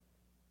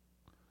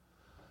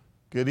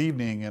Good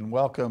evening and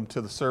welcome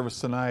to the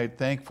service tonight.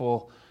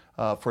 Thankful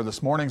for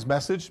this morning's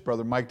message.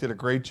 Brother Mike did a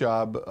great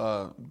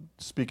job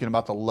speaking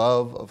about the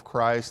love of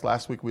Christ.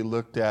 Last week we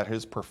looked at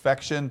His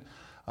perfection.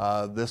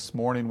 This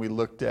morning we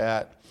looked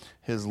at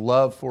His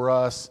love for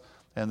us.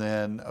 And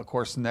then, of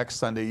course, next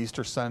Sunday,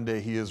 Easter Sunday,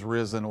 He is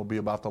risen. Will be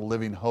about the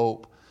living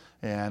hope.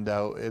 And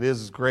it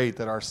is great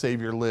that our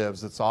Savior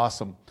lives. It's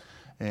awesome.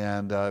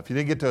 And if you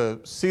didn't get to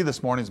see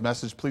this morning's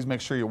message, please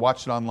make sure you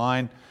watch it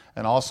online.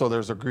 And also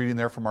there's a greeting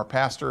there from our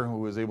pastor who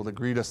was able to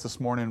greet us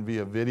this morning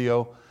via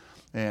video.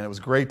 And it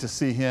was great to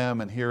see him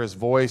and hear his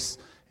voice,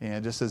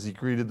 and just as he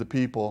greeted the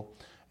people.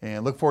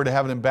 And look forward to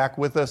having him back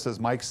with us. As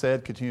Mike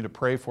said, continue to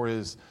pray for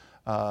his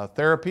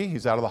therapy.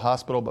 He's out of the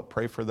hospital, but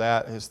pray for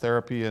that, his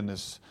therapy and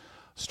his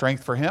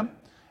strength for him.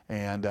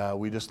 And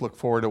we just look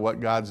forward to what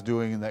God's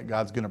doing and that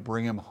God's going to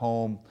bring him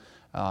home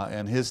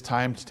and his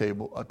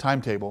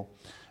timetable.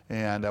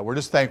 And we're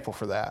just thankful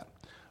for that.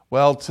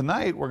 Well,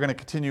 tonight we're going to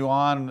continue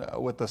on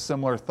with a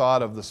similar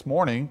thought of this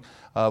morning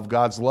of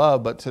God's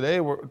love, but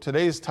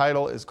today's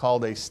title is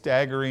called A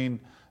Staggering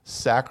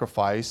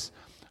Sacrifice.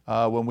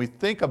 When we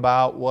think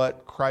about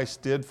what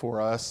Christ did for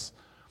us,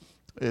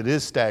 it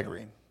is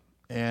staggering.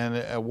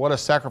 And what a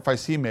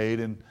sacrifice He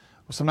made. And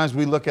sometimes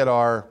we look at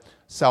our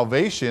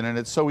salvation and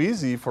it's so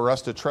easy for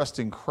us to trust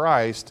in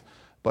Christ,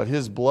 but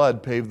His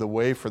blood paved the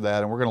way for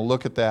that. And we're going to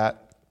look at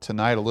that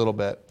tonight a little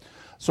bit.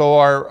 So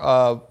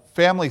our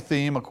family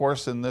theme, of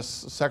course, in this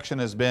section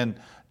has been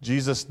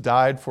Jesus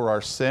died for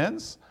our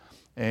sins.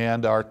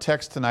 And our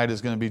text tonight is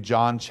going to be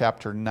John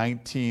chapter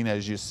 19,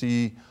 as you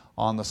see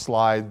on the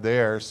slide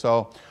there.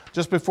 So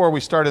just before we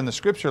start in the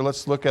scripture,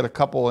 let's look at a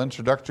couple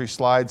introductory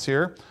slides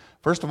here.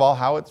 First of all,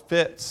 how it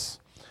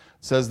fits. It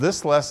says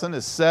this lesson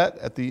is set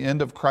at the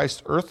end of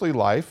Christ's earthly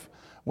life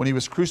when He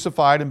was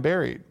crucified and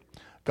buried.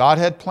 God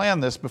had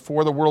planned this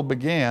before the world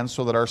began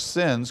so that our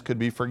sins could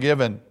be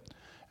forgiven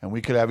and we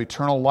could have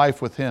eternal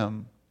life with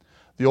Him.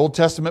 The Old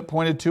Testament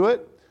pointed to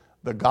it,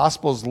 the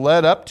Gospels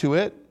led up to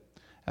it,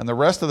 and the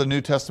rest of the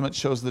New Testament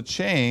shows the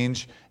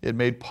change it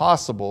made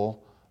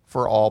possible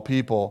for all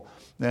people.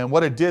 And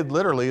what it did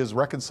literally is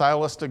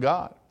reconcile us to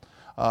God.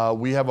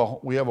 We have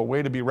a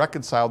way to be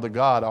reconciled to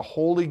God, a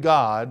holy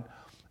God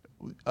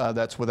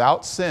that's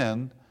without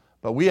sin,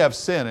 but we have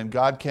sin, and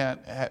God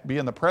can't be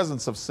in the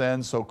presence of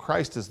sin, so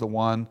Christ is the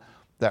one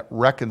that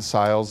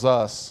reconciles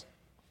us.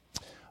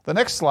 The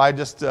next slide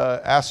just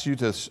asks you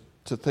to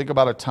think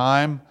about a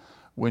time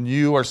when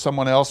you or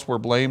someone else were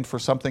blamed for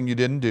something you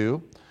didn't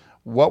do.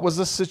 What was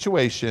the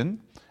situation?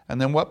 And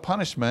then what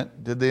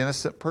punishment did the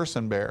innocent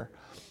person bear?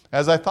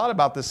 As I thought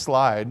about this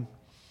slide,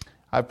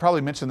 I've probably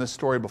mentioned this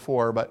story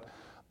before, but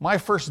my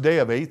first day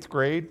of 8th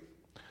grade,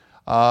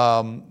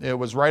 it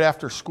was right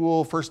after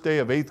school, first day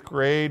of 8th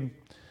grade,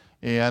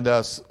 and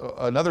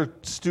another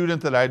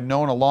student that I'd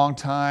known a long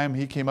time,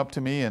 he came up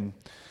to me and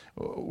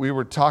we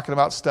were talking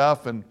about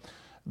stuff, and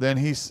then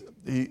he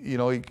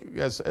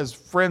as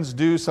friends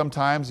do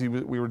sometimes,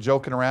 we were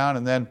joking around,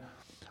 and then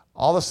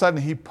all of a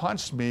sudden he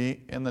punched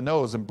me in the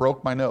nose and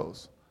broke my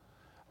nose.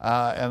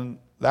 And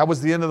that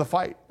was the end of the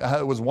fight.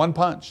 It was one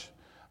punch,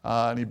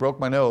 and he broke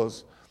my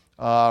nose.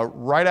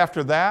 Right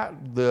after that,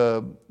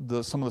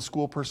 some of the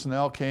school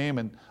personnel came,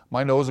 and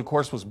my nose, of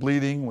course, was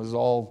bleeding, was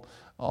all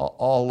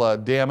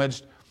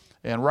damaged.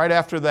 And right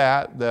after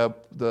that,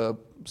 the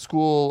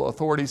school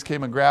authorities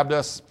came and grabbed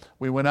us.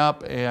 We went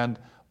up, and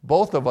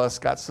both of us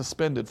got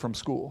suspended from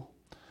school.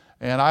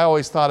 And I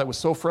always thought it was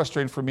so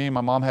frustrating for me.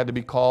 My mom had to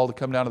be called to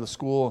come down to the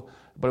school.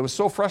 But it was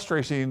so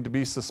frustrating to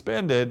be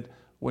suspended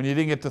when you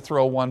didn't get to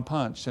throw one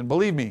punch. And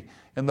believe me,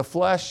 in the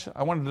flesh,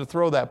 I wanted to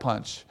throw that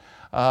punch.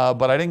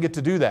 But I didn't get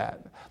to do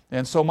that.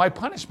 And so my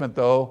punishment,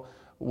 though,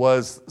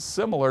 was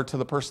similar to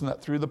the person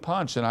that threw the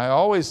punch. And I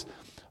always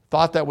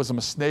thought that was a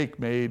mistake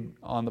made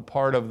on the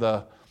part of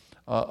the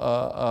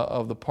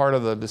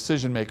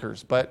decision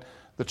makers. But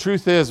the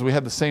truth is, we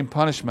had the same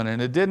punishment, and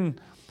it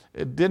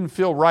didn't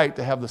feel right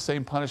to have the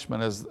same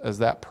punishment as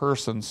that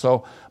person.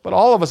 So, but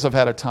all of us have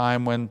had a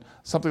time when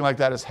something like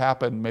that has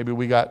happened. Maybe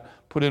we got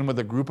put in with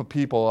a group of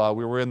people.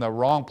 We were in the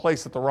wrong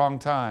place at the wrong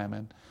time,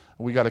 and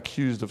we got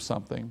accused of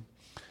something.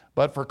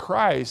 But for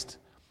Christ,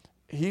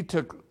 He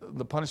took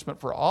the punishment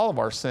for all of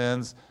our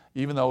sins,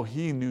 even though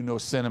He knew no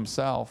sin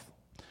Himself.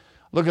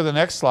 Look at the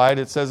next slide.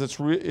 It says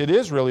it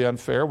is really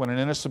unfair when an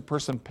innocent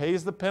person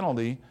pays the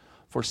penalty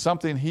for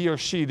something he or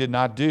she did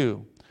not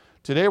do.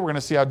 Today we're going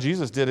to see how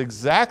Jesus did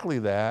exactly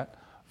that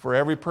for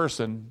every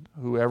person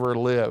who ever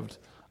lived,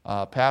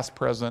 past,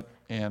 present,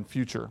 and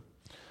future.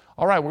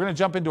 All right, we're going to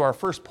jump into our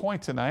first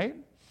point tonight,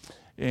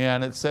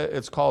 and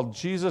it's called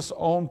Jesus'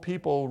 Own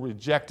People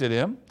Rejected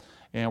Him.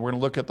 And we're going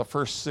to look at the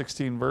first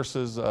 16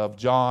 verses of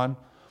John.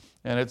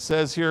 And it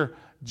says here,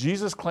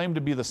 Jesus claimed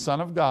to be the Son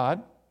of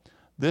God.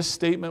 This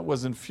statement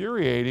was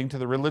infuriating to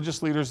the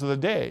religious leaders of the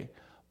day,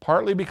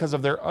 partly because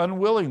of their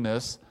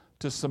unwillingness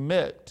to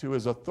submit to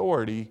His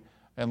authority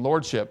and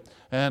lordship.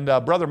 And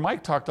Brother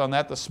Mike talked on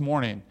that this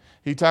morning.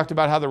 He talked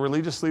about how the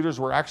religious leaders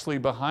were actually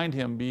behind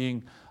Him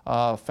being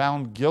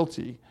found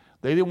guilty.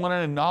 They didn't want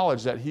to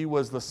acknowledge that He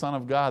was the Son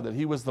of God, that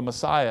He was the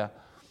Messiah.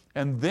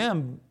 And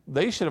them,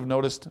 they should have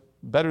noticed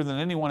better than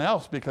anyone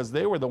else because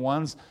they were the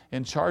ones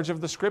in charge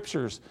of the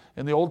scriptures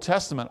in the Old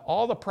Testament.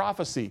 All the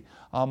prophecy.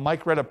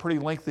 Mike read a pretty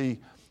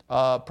lengthy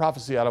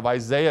prophecy out of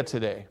Isaiah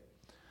today.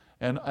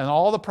 And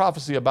all the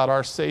prophecy about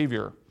our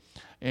Savior.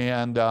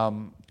 And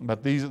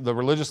but the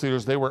religious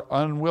leaders, they were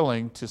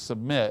unwilling to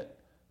submit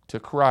to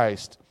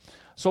Christ.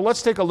 So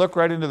let's take a look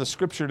right into the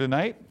scripture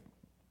tonight.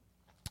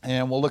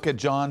 And we'll look at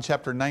John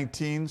chapter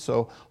 19.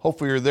 So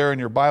hopefully you're there in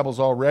your Bibles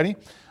already.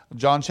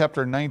 John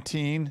chapter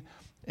 19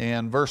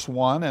 and verse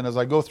 1. And as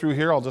I go through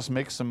here, I'll just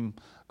make some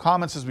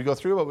comments as we go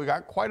through. But we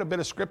got quite a bit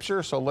of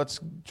scripture, so let's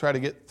try to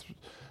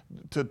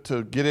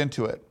get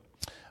into it.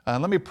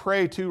 Let me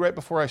pray too right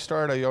before I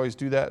start. I always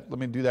do that. Let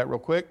me do that real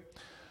quick.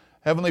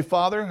 Heavenly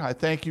Father, I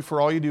thank you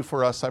for all you do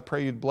for us. I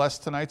pray you'd bless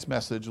tonight's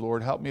message.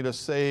 Lord, help me to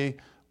say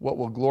what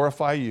will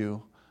glorify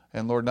you,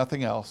 and Lord,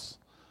 nothing else.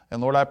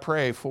 And Lord, I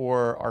pray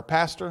for our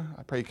pastor.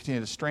 I pray you continue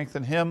to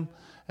strengthen him.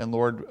 And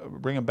Lord,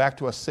 bring him back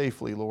to us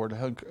safely, Lord.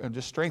 And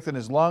just strengthen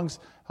his lungs.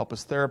 Help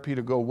his therapy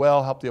to go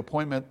well. Help the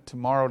appointment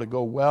tomorrow to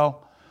go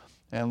well.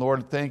 And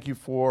Lord, thank you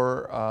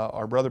for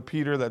our brother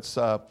Peter that's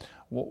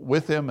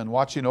with him and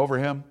watching over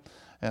him.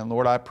 And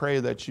Lord, I pray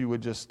that you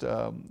would just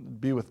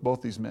be with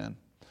both these men.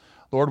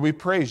 Lord, we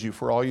praise you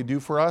for all you do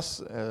for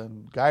us.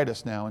 And guide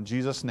us now. In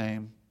Jesus'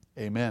 name,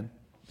 amen.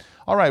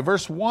 All right,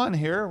 verse 1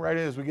 here, right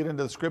as we get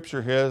into the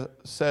scripture here,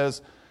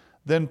 says,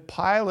 Then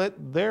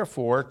Pilate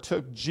therefore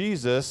took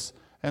Jesus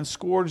and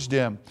scourged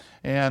him.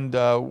 And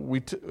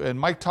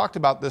Mike talked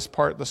about this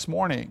part this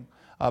morning,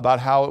 about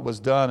how it was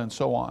done and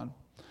so on.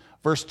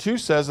 Verse 2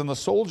 says, And the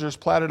soldiers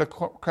platted a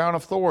crown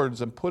of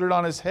thorns and put it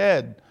on his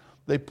head.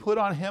 They put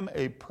on him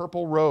a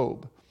purple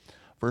robe.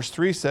 Verse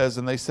 3 says,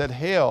 And they said,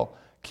 Hail,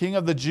 King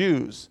of the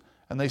Jews.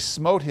 And they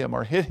smote him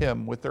or hit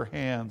him with their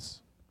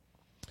hands.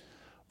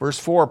 Verse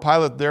 4,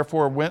 Pilate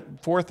therefore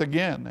went forth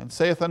again and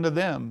saith unto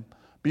them,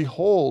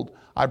 Behold,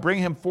 I bring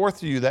him forth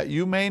to you that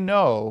you may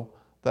know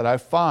that I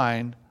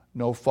find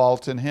no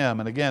fault in him.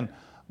 And again,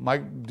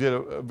 Mike did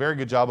a very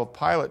good job of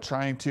Pilate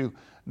trying to,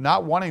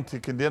 not wanting to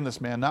condemn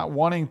this man, not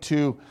wanting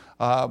to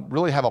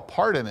really have a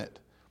part in it.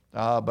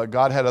 But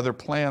God had other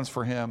plans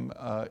for him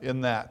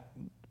in that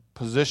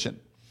position.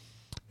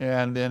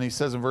 And then he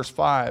says in verse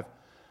 5,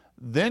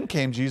 Then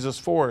came Jesus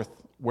forth,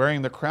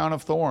 wearing the crown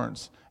of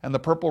thorns and the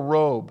purple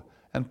robe.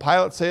 And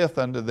Pilate saith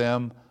unto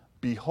them,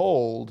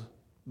 Behold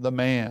the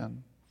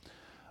man.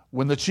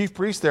 When the chief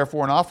priests,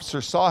 therefore, and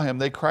officers saw him,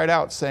 they cried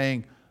out,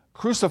 saying,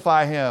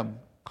 Crucify him,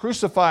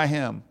 crucify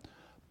him.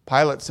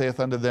 Pilate saith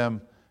unto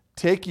them,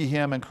 Take ye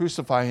him and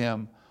crucify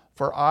him,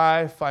 for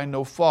I find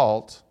no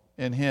fault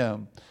in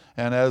him.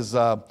 And as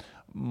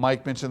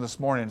Mike mentioned this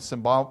morning,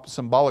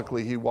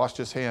 symbolically, he washed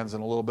his hands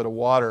in a little bit of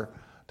water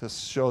to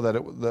show that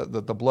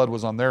the blood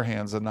was on their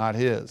hands and not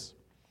his.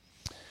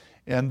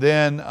 And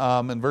then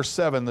in verse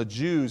 7, the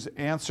Jews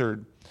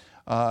answered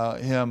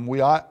him, we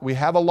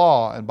have a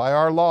law, and by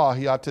our law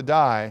he ought to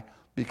die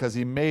because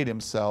he made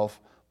himself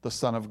the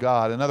Son of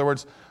God. In other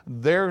words,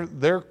 their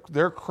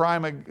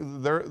crime,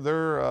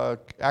 their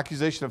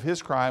accusation of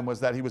his crime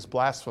was that he was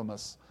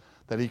blasphemous,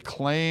 that he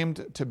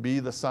claimed to be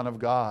the Son of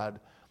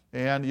God.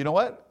 And you know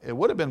what? It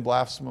would have been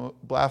blasphemous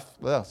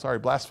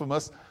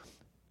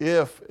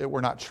if it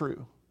were not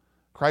true.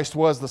 Christ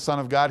was the Son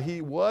of God.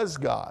 He was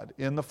God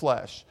in the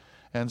flesh.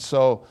 And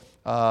so,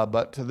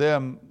 but to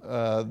them,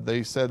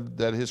 they said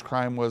that his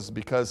crime was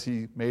because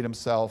he made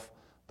himself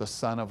the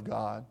Son of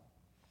God.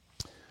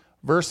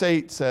 Verse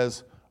 8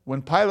 says,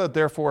 When Pilate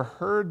therefore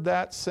heard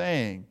that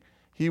saying,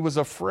 he was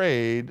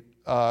afraid,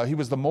 he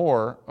was the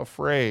more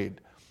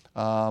afraid.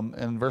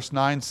 And verse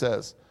 9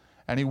 says,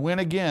 And he went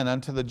again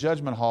unto the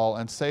judgment hall,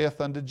 and saith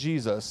unto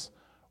Jesus,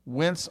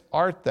 Whence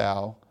art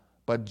thou?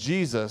 But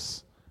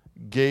Jesus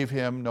gave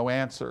him no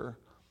answer.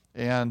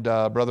 And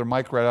Brother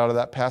Mike read out of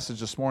that passage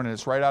this morning.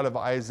 It's right out of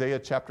Isaiah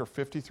chapter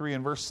 53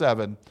 and verse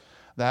 7.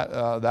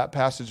 That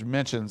passage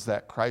mentions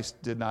that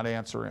Christ did not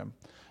answer him.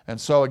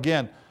 And so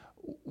again,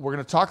 we're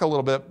going to talk a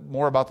little bit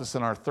more about this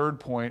in our third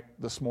point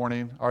this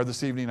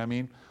evening, I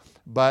mean.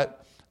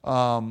 But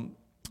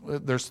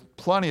there's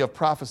plenty of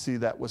prophecy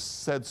that was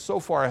said so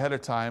far ahead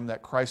of time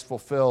that Christ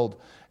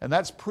fulfilled. And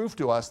that's proof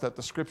to us that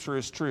the Scripture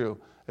is true.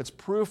 It's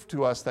proof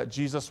to us that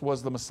Jesus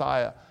was the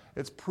Messiah.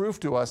 It's proof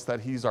to us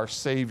that He's our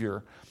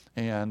Savior.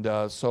 And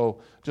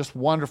so just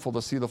wonderful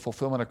to see the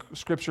fulfillment of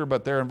Scripture.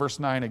 But there in verse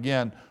 9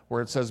 again,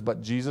 where it says,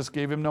 But Jesus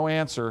gave him no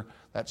answer,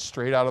 that's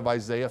straight out of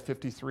Isaiah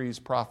 53's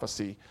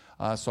prophecy.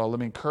 So let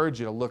me encourage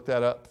you to look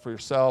that up for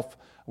yourself.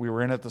 We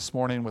were in it this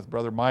morning with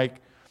Brother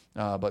Mike,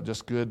 but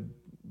just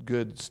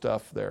good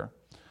stuff there.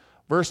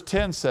 Verse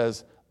 10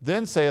 says,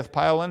 Then saith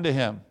Pilate unto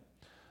him,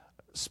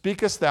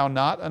 Speakest thou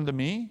not unto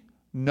me?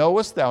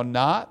 Knowest thou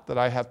not that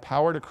I have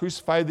power to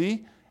crucify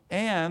thee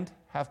and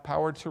have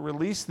power to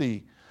release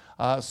thee?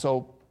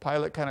 So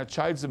Pilate kind of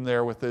chides him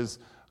there with his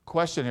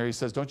question here. He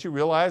says, Don't you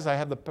realize I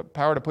have the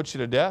power to put you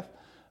to death?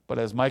 But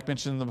as Mike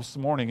mentioned this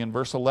morning in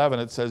verse 11,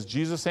 it says,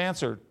 Jesus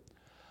answered,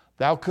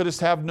 Thou couldst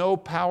have no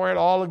power at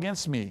all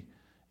against me,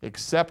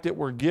 except it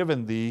were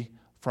given thee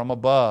from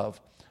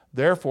above.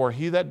 Therefore,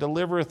 he that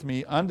delivereth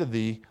me unto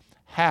thee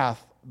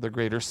hath the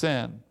greater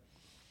sin.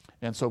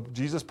 And so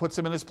Jesus puts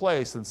him in his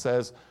place and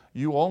says,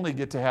 you only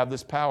get to have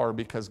this power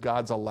because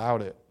God's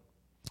allowed it.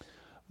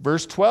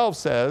 Verse 12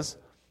 says,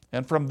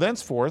 and from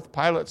thenceforth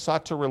Pilate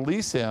sought to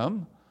release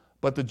him,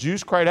 but the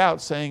Jews cried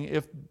out, saying,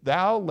 if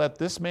thou let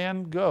this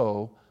man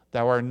go,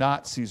 thou art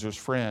not Caesar's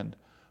friend.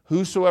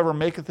 Whosoever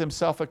maketh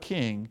himself a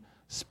king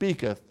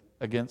speaketh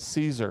against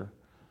Caesar.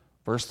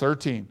 Verse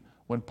 13,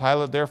 when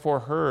Pilate therefore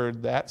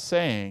heard that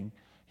saying,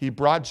 he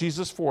brought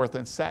Jesus forth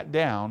and sat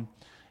down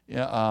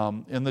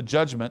in the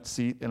judgment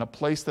seat in a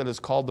place that is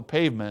called the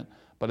Pavement,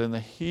 but in the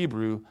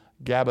Hebrew,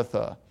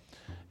 Gabbatha.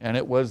 And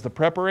it was the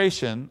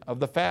preparation of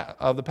the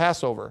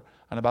Passover,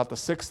 and about the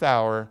 6th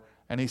hour,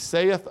 and he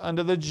saith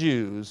unto the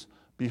Jews,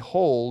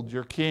 behold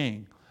your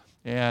king.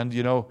 And,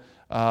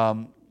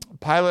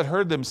 Pilate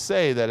heard them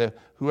say that if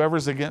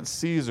whoever's against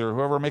Caesar,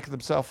 whoever maketh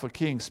himself a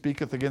king,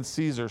 speaketh against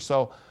Caesar.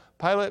 So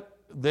Pilate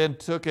then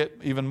took it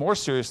even more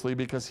seriously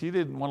because he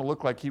didn't want to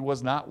look like he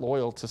was not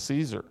loyal to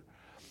Caesar.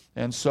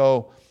 And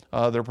so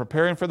they're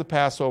preparing for the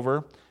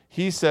Passover.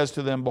 He says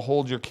to them,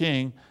 behold your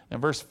king.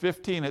 In verse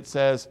 15 it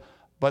says,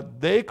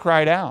 but they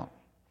cried out,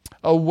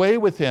 away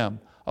with him,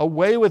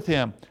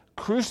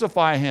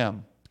 crucify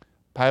him.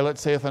 Pilate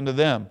saith unto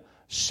them,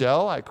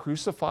 shall I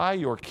crucify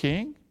your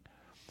king?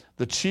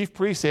 The chief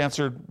priests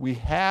answered, we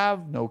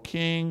have no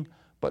king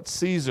but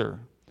Caesar.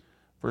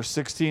 Verse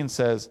 16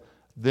 says,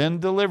 then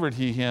delivered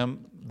he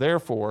him,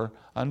 therefore,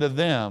 unto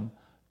them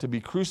to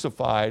be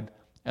crucified,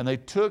 and they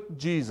took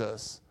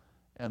Jesus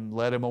and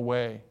led him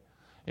away.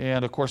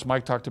 And of course,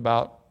 Mike talked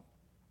about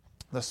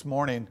this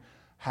morning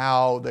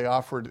how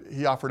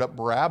he offered up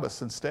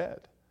Barabbas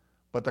instead.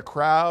 But the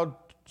crowd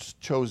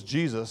chose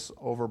Jesus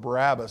over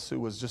Barabbas, who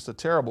was just a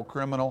terrible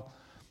criminal,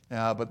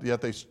 but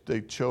yet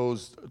they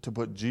chose to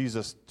put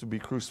Jesus to be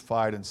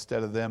crucified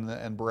instead of them,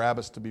 and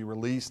Barabbas to be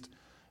released.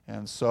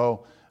 And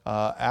so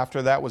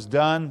after that was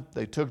done,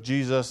 they took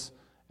Jesus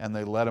and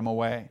they led him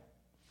away.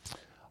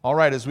 All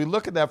right, as we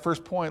look at that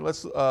first point,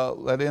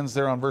 that ends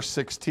there on verse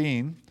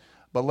 16.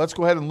 But let's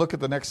go ahead and look at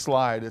the next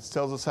slide. It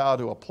tells us how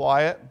to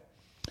apply it.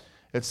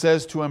 It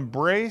says to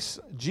embrace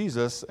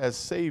Jesus as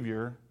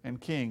Savior and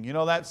King.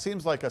 That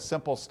seems like a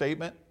simple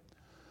statement,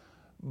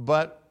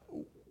 but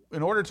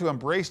in order to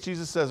embrace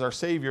Jesus as our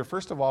Savior,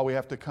 first of all, we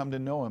have to come to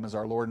know Him as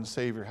our Lord and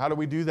Savior. How do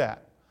we do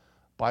that?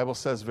 The Bible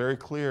says very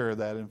clear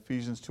that in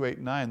Ephesians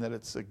 2:8-9 that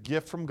it's a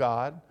gift from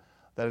God,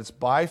 that it's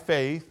by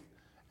faith,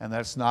 and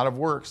that it's not of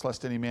works,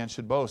 lest any man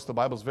should boast. The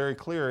Bible's very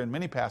clear in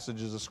many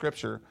passages of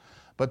Scripture.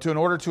 But in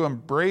order to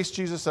embrace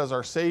Jesus as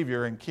our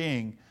Savior and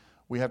King,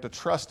 we have to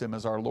trust Him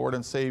as our Lord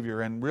and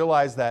Savior and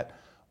realize that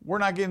we're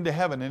not getting to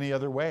heaven any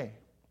other way.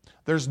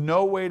 There's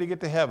no way to get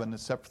to heaven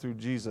except through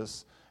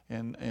Jesus.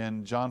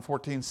 In John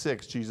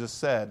 14:6, Jesus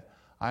said,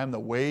 I am the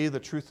way, the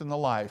truth, and the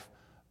life.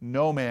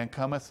 No man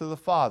cometh to the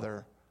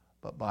Father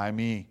but by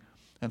me.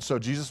 And so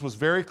Jesus was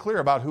very clear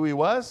about who He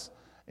was,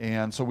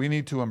 and so we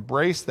need to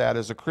embrace that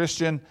as a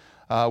Christian.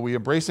 We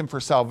embrace Him for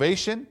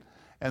salvation,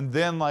 and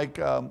then like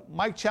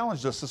Mike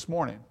challenged us this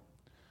morning,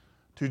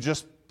 to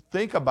just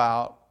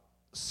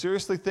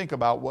seriously think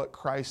about what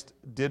Christ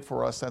did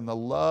for us and the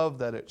love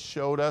that it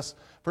showed us.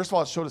 First of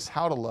all, it showed us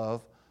how to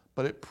love,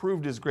 but it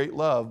proved His great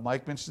love.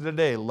 Mike mentioned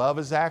today, love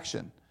is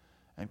action.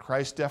 And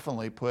Christ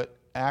definitely put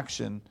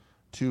action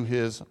to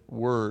His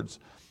words.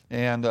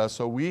 And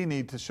so we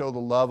need to show the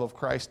love of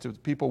Christ to the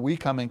people we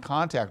come in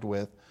contact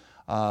with.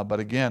 But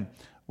again,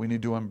 we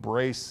need to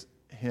embrace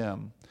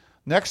Him.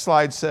 Next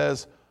slide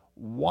says,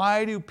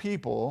 why do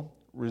people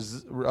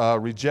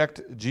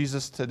reject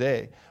Jesus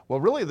today? Well,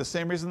 really the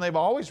same reason they've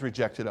always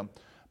rejected Him.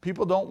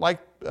 People don't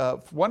like,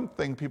 one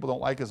thing people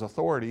don't like is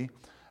authority.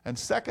 And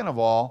second of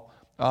all,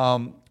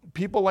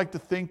 people like to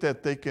think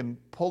that they can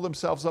pull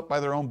themselves up by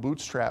their own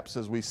bootstraps,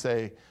 as we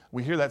say.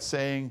 We hear that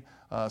saying,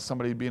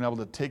 somebody being able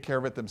to take care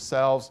of it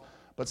themselves.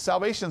 But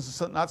salvation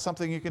is not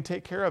something you can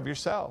take care of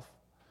yourself.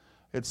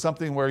 It's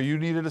something where you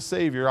needed a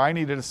Savior, I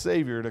needed a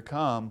Savior to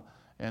come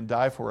and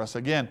die for us.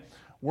 Again,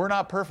 we're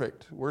not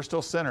perfect. We're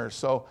still sinners.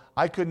 So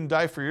I couldn't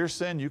die for your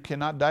sin. You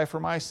cannot die for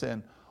my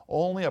sin.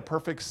 Only a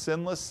perfect,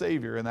 sinless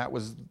Savior, and that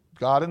was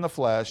God in the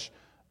flesh,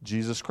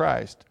 Jesus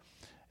Christ.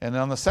 And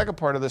on the second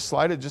part of this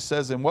slide, it just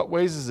says, in what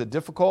ways is it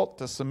difficult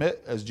to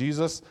submit as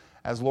Jesus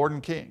as Lord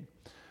and King?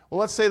 Well,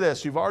 let's say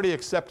this. You've already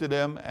accepted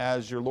Him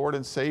as your Lord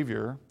and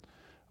Savior,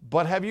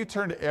 but have you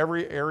turned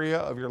every area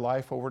of your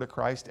life over to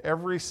Christ?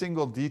 Every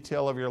single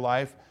detail of your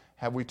life,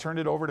 have we turned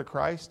it over to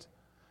Christ?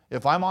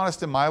 If I'm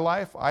honest in my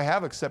life, I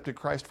have accepted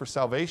Christ for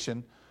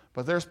salvation,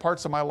 but there's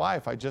parts of my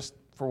life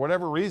for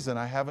whatever reason,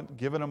 I haven't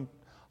given them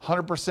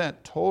 100%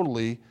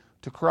 totally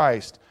to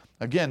Christ.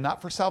 Again,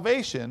 not for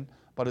salvation,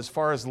 but as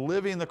far as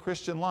living the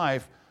Christian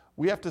life,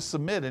 we have to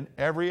submit in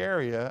every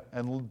area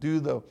and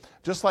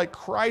just like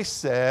Christ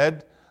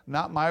said,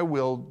 not my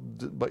will,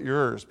 but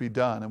yours be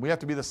done. And we have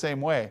to be the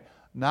same way.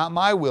 Not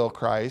my will,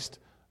 Christ,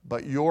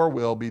 but your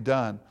will be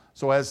done.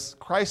 So as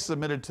Christ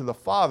submitted to the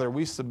Father,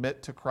 we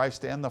submit to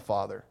Christ and the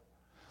Father.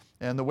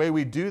 And the way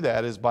we do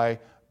that is by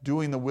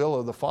doing the will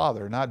of the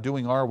Father, not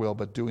doing our will,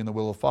 but doing the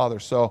will of the Father.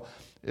 So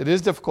it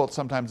is difficult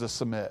sometimes to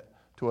submit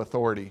to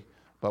authority,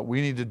 but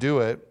we need to do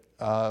it.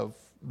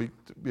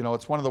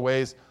 It's one of the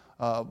ways,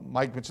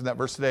 Mike mentioned that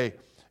verse today,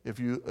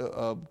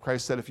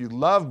 Christ said, if you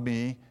love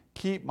me,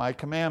 keep my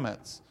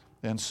commandments.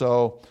 And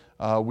so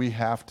we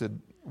have to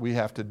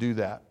do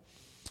that.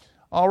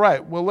 All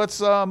right, well, let's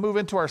move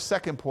into our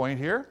second point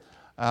here.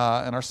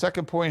 And our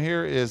second point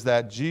here is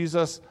that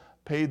Jesus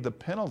paid the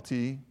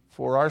penalty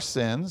for our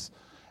sins.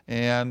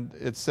 And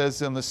it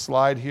says in this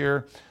slide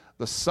here,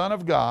 the Son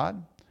of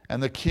God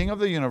and the King of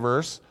the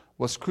universe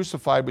was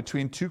crucified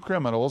between two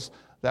criminals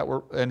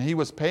and he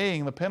was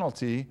paying the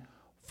penalty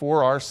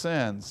for our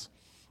sins.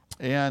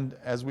 And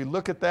as we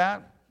look at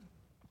that,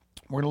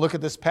 we're going to look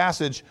at this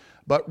passage,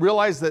 but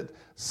realize that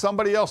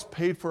somebody else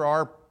paid for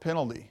our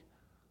penalty.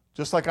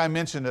 Just like I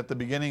mentioned at the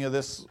beginning of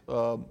this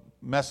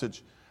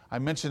message, I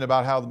mentioned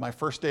about how my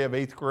first day of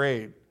 8th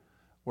grade,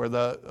 where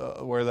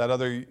that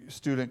other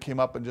student came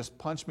up and just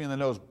punched me in the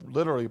nose,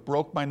 literally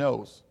broke my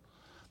nose.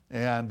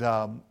 And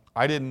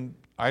I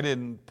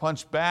didn't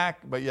punch back,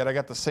 but yet I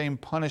got the same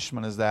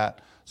punishment as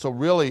that. So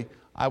really,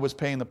 I was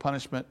paying the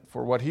punishment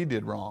for what he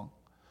did wrong.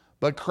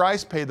 But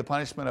Christ paid the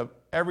punishment of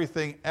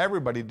everything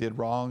everybody did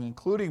wrong,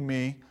 including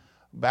me,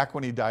 back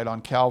when he died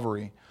on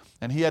Calvary.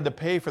 And he had to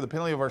pay for the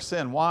penalty of our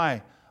sin.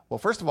 Why? Well,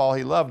 first of all,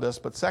 he loved us,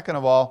 but second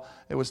of all,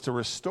 it was to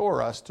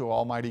restore us to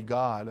Almighty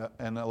God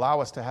and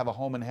allow us to have a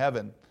home in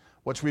heaven,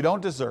 which we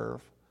don't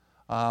deserve.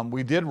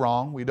 We did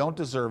wrong. We don't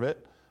deserve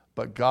it.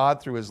 But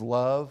God, through his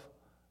love,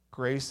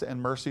 grace,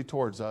 and mercy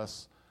towards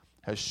us,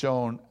 has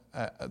shown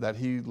that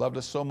he loved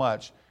us so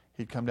much,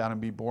 he'd come down and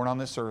be born on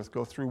this earth,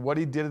 go through what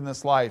he did in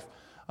this life.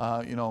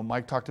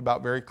 Mike talked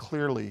about very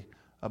clearly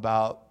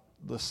about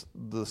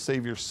the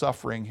Savior's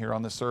suffering here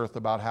on this earth,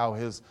 about how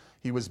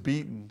he was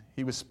beaten,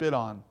 he was spit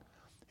on,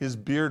 his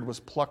beard was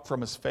plucked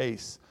from his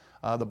face.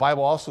 The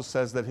Bible also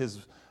says that his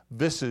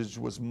visage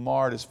was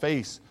marred, his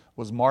face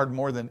was marred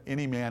more than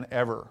any man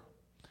ever.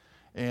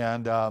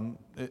 And,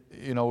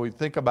 we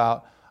think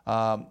about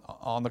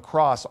on the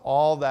cross,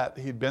 all that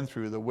he'd been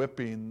through, the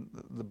whipping,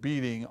 the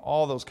beating,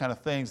 all those kind of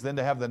things, then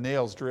to have the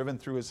nails driven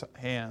through his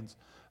hands,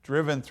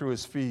 driven through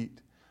his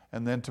feet,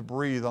 and then to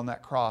breathe on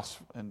that cross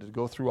and to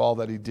go through all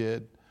that he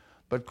did.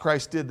 But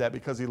Christ did that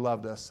because he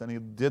loved us, and he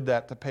did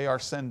that to pay our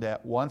sin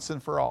debt once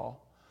and for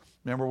all.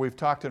 Remember, we've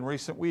talked in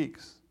recent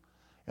weeks.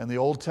 In the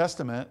Old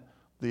Testament,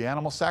 the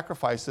animal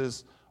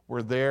sacrifices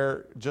were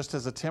there just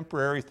as a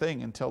temporary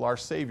thing until our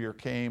Savior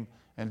came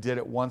and did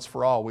it once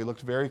for all. We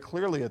looked very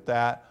clearly at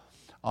that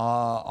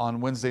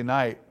on Wednesday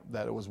night,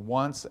 that it was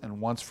once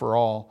and once for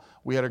all.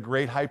 We had a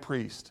great high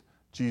priest,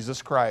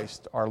 Jesus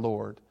Christ, our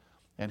Lord,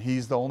 and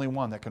he's the only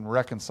one that can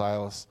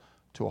reconcile us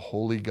to a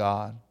holy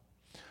God.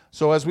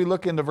 So as we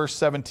look into verse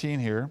 17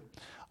 here,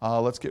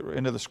 let's get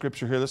into the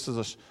scripture here. This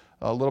is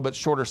a little bit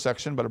shorter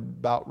section,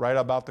 but right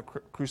about the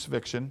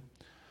crucifixion.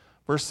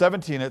 Verse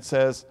 17, it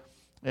says,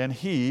 and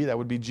he, that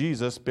would be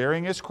Jesus,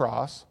 bearing his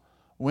cross,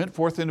 went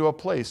forth into a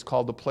place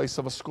called the place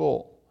of a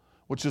skull,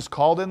 which is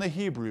called in the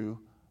Hebrew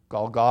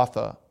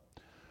Golgotha,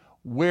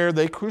 where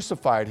they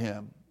crucified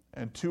him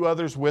and two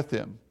others with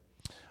him,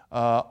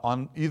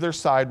 on either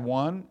side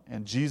one,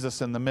 and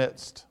Jesus in the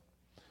midst.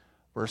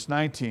 Verse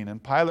 19,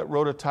 and Pilate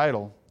wrote a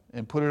title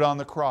and put it on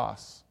the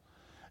cross,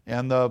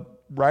 and the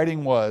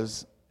writing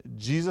was,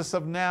 Jesus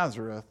of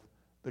Nazareth,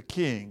 the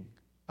King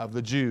of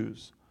the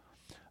Jews.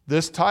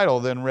 This title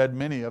then read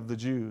many of the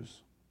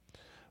Jews.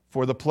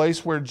 For the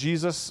place where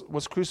Jesus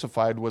was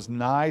crucified was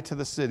nigh to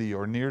the city,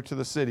 or near to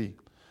the city.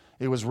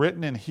 It was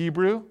written in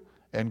Hebrew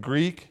and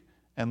Greek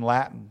and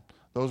Latin.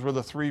 Those were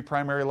the three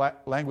primary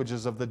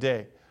languages of the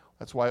day.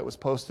 That's why it was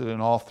posted in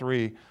all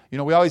three.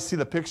 We always see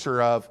the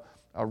picture of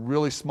a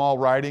really small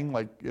writing,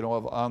 like,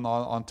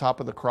 on top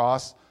of the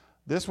cross.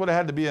 This would have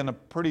had to be in a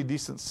pretty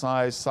decent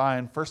size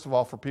sign, first of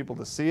all, for people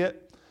to see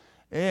it.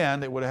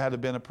 And it would have had to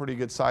been a pretty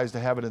good size to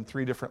have it in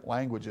three different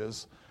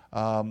languages.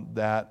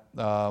 That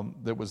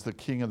was the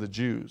King of the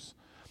Jews.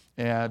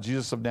 And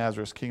Jesus of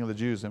Nazareth, King of the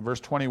Jews. In verse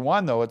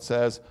 21, though, it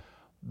says,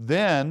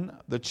 then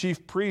the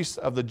chief priests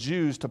of the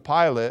Jews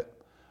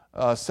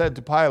said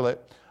to Pilate,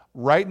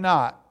 write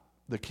not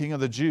the King of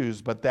the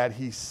Jews, but that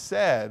he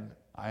said,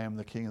 I am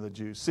the King of the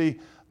Jews. See,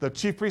 the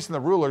chief priests and the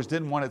rulers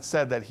didn't want it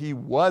said that he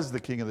was the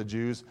King of the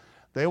Jews.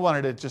 They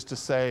wanted it just to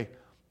say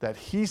that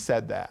he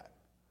said that.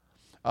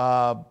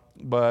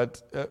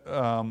 But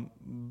kind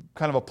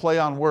of a play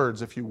on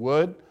words, if you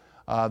would.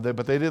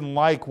 But they didn't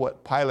like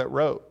what Pilate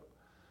wrote.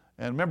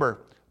 And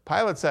remember,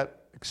 Pilate's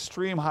at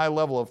extreme high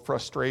level of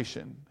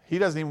frustration. He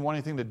doesn't even want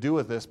anything to do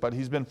with this, but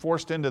he's been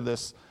forced into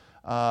this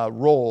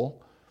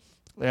role.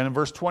 And in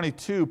verse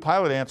 22,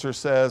 Pilate answers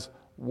says,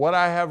 what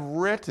I have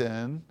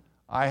written,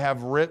 I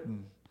have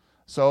written.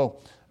 So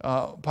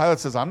Pilate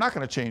says, I'm not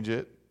going to change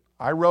it.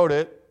 I wrote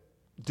it.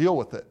 Deal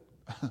with it.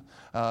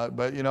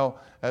 But,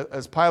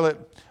 as Pilate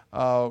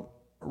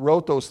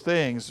wrote those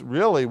things,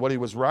 really what he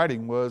was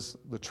writing was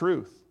the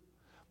truth.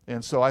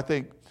 And so I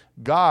think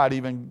God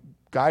even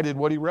guided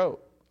what he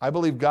wrote. I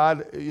believe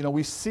God,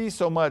 we see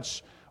so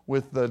much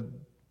with the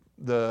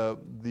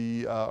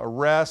the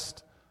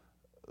arrest,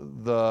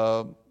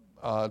 the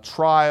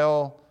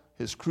trial,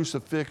 his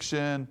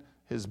crucifixion,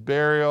 his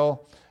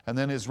burial, and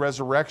then his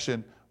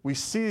resurrection, we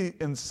see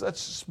in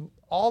such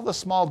all the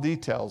small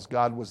details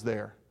God was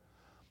there.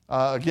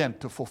 Again,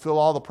 to fulfill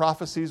all the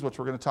prophecies, which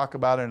we're going to talk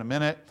about in a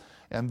minute.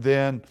 And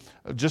then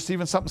just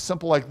even something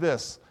simple like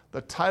this,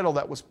 the title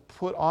that was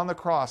put on the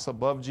cross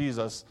above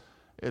Jesus,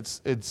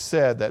 it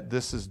said that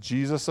this is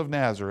Jesus of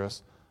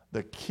Nazareth,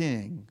 the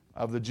King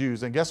of the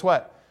Jews. And guess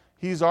what?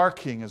 He's our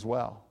King as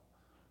well.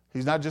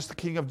 He's not just the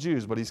King of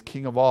Jews, but he's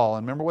King of all.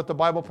 And remember what the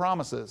Bible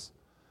promises,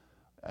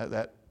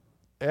 that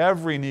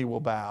every knee will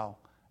bow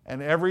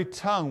and every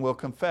tongue will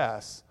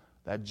confess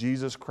that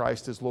Jesus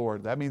Christ is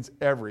Lord. That means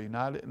every,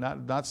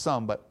 not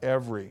some, but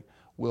every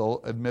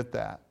will admit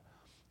that.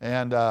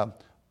 And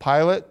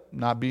Pilate,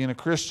 not being a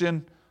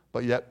Christian,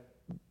 but yet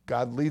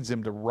God leads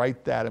him to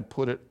write that and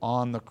put it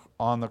on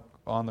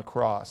the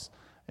cross.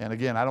 And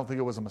again, I don't think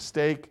it was a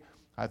mistake.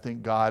 I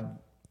think God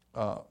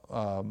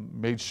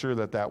made sure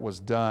that was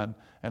done.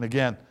 And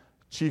again,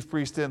 chief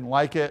priest didn't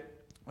like it,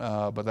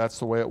 but that's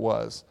the way it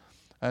was.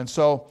 And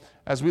so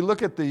as we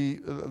look at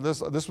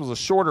this was a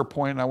shorter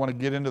point, and I want to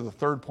get into the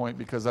third point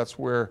because that's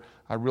where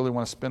I really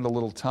want to spend a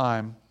little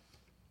time.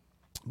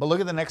 But look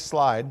at the next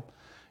slide.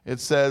 It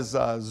says,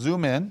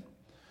 zoom in.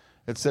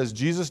 It says,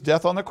 Jesus'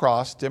 death on the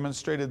cross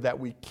demonstrated that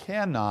we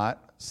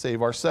cannot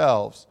save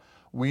ourselves.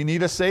 We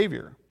need a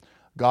Savior.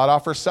 God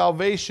offers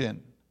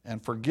salvation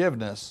and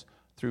forgiveness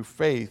through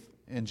faith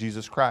in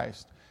Jesus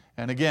Christ.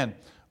 And again,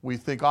 we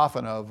think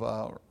often of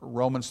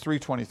Romans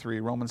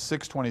 3:23, Romans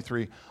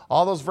 6:23,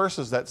 all those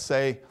verses that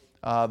say,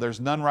 there's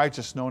none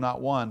righteous, no,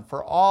 not one.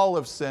 For all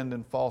have sinned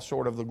and fall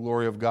short of the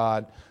glory of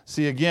God.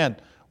 See, again,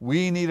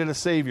 we needed a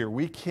Savior.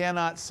 We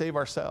cannot save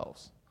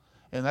ourselves.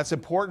 And that's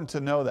important to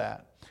know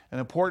that. And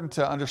important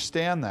to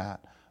understand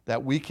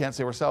that we can't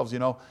save ourselves. You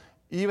know,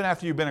 even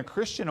after you've been a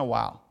Christian a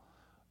while,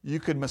 you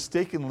could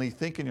mistakenly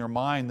think in your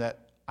mind that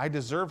I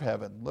deserve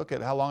heaven. Look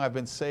at how long I've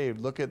been saved.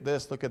 Look at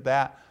this, look at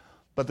that.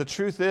 But the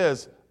truth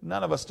is,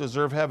 none of us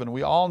deserve heaven.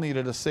 We all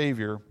needed a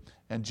Savior.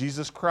 And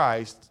Jesus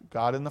Christ,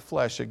 God in the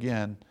flesh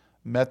again,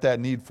 met that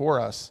need for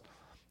us.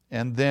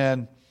 And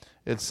then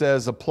it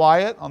says, apply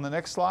it on the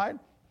next slide.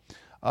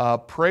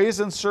 Praise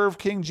and serve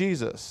King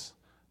Jesus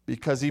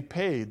because he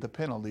paid the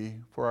penalty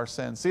for our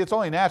sins. See, it's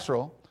only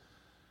natural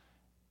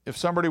if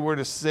somebody were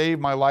to save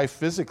my life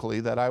physically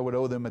that I would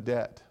owe them a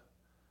debt.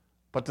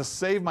 But to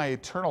save my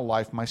eternal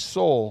life, my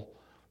soul,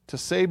 to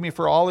save me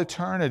for all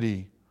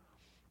eternity,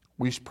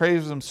 we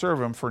praise and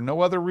serve him for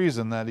no other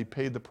reason that he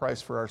paid the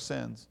price for our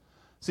sins.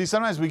 See,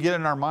 sometimes we get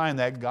in our mind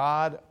that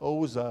God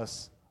owes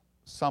us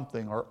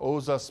something or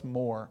owes us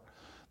more.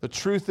 The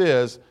truth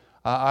is,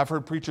 I've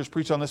heard preachers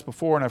preach on this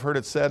before, and I've heard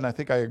it said, and I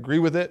think I agree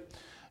with it,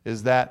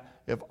 is that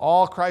if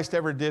all Christ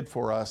ever did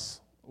for us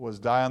was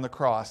die on the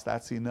cross,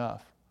 that's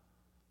enough.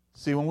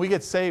 See, when we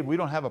get saved, we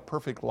don't have a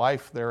perfect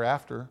life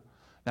thereafter.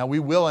 Now, we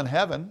will in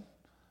heaven,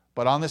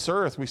 but on this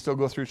earth, we still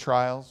go through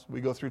trials,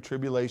 we go through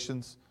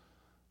tribulations,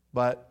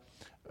 but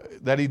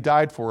that he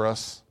died for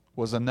us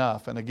was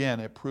enough. And again,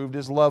 it proved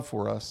his love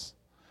for us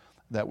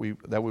that we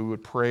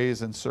would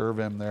praise and serve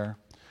him there.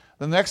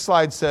 The next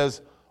slide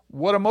says,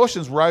 what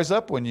emotions rise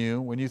up when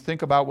you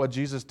think about what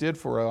Jesus did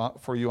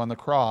for you on the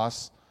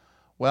cross?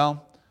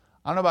 Well,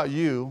 I don't know about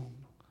you.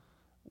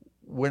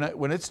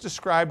 When it's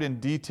described in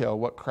detail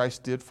what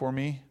Christ did for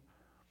me,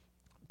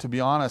 to be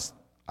honest,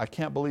 I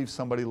can't believe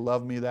somebody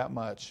loved me that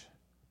much,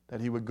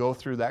 that he would go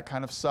through that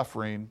kind of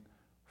suffering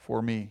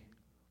for me.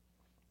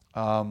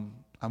 I'm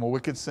a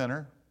wicked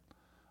sinner.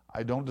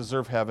 I don't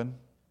deserve heaven.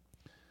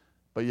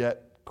 But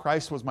yet,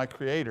 Christ was my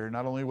creator.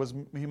 Not only was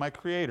he my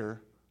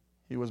creator,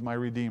 he was my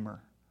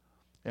redeemer.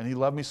 And he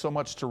loved me so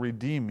much to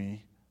redeem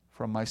me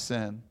from my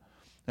sin.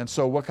 And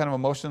so what kind of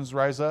emotions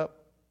rise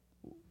up?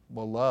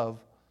 Well, love.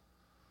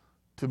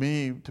 To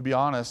me, to be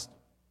honest,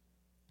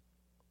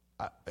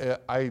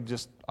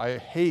 I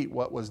hate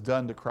what was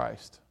done to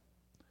Christ.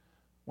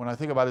 When I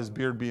think about his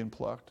beard being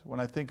plucked, when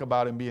I think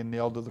about him being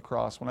nailed to the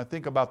cross, when I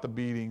think about the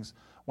beatings,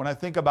 when I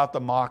think about the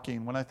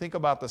mocking, when I think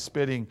about the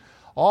spitting,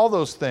 all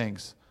those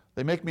things,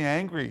 they make me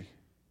angry.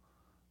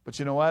 But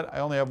you know what? I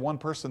only have one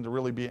person to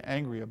really be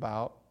angry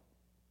about,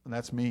 and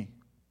that's me.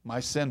 My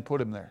sin put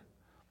him there.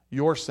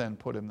 Your sin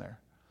put him there.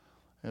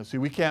 And see,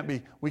 we can't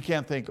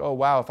think, oh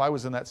wow, if I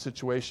was in that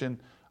situation,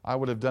 I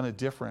would have done it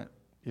different.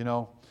 You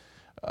know,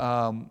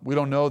 we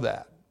don't know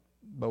that.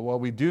 But what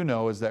we do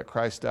know is that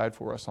Christ died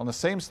for us. On the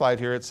same slide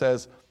here, it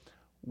says,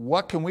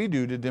 what can we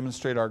do to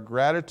demonstrate our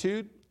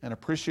gratitude and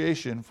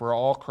appreciation for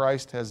all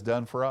Christ has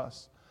done for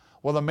us?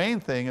 Well, the main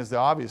thing is the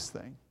obvious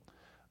thing.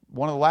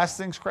 One of the last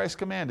things Christ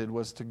commanded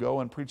was to go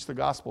and preach the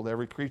gospel to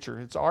every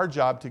creature. It's our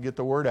job to get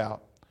the word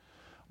out.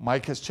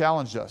 Mike has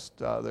challenged us.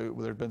 There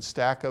have been a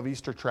stack of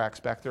Easter tracts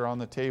back there on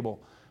the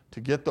table to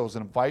get those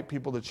and invite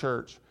people to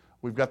church.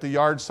 We've got the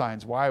yard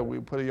signs. Why? We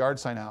put a yard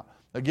sign out.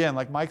 Again,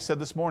 like Mike said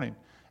this morning,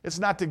 it's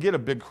not to get a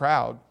big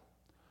crowd.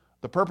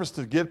 The purpose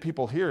to get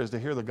people here is to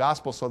hear the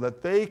gospel so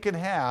that they can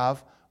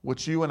have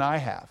what you and I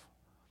have,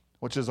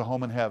 which is a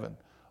home in heaven.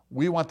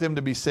 we want them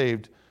to be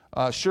saved.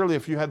 Surely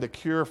if you had the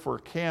cure for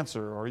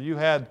cancer, or you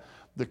had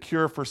the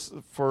cure for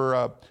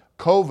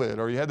COVID,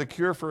 or you had the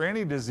cure for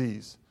any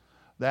disease,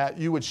 that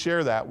you would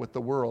share that with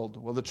the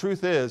world. Well, the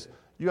truth is,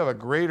 you have a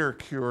greater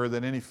cure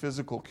than any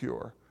physical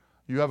cure.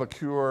 You have a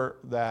cure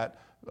that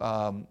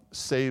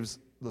saves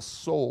the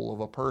soul of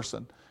a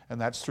person, and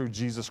that's through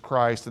Jesus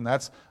Christ, and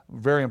that's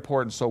very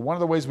important. So one of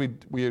the ways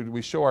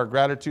we show our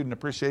gratitude and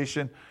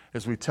appreciation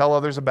is we tell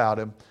others about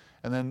him.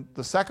 And then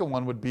the second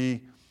one would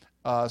be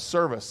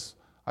service.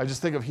 I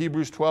just think of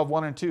Hebrews 12,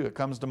 1 and 2. It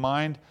comes to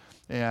mind,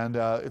 and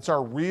it's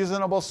our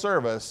reasonable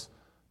service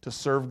to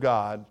serve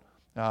God.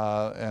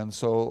 And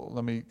so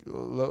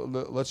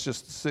let's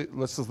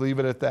just leave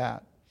it at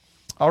that.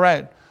 All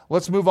right,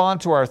 let's move on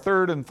to our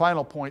third and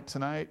final point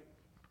tonight.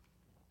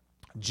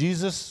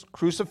 Jesus'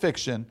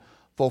 crucifixion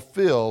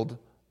fulfilled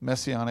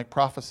messianic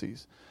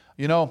prophecies.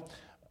 You know,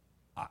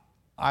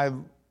 I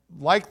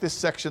like this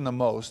section the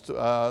most.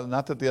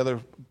 Not that the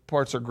other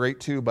parts are great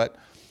too, but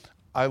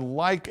I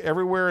like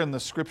everywhere in the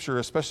Scripture,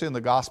 especially in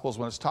the Gospels,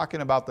 when it's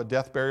talking about the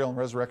death, burial, and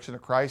resurrection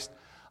of Christ.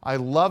 I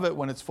love it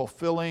when it's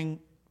fulfilling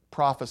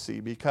prophecy,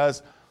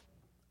 because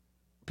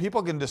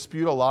people can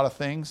dispute a lot of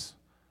things,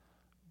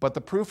 but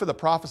the proof of the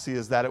prophecy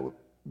is that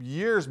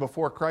years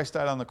before Christ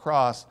died on the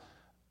cross,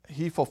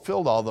 he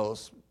fulfilled all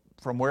those,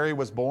 from where he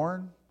was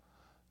born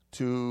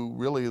to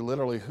really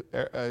literally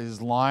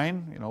his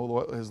line,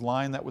 his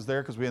line that was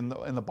there, because in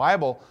the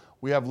Bible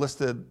we have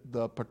listed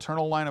the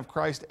paternal line of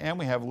Christ, and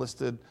we have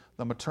listed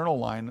the maternal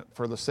line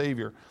for the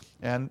Savior.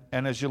 And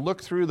as you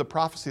look through the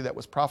prophecy that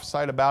was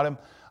prophesied about him,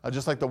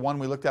 just like the one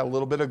we looked at a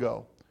little bit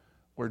ago,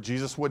 where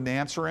Jesus wouldn't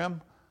answer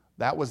him,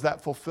 that was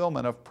that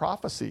fulfillment of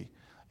prophecy.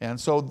 And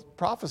so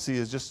prophecy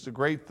is just a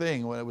great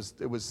thing. When it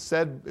was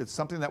said, it's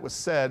something that was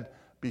said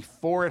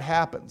before it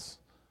happens,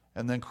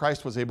 and then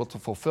Christ was able to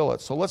fulfill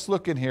it. So let's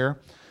look in here,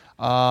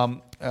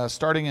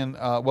 starting in,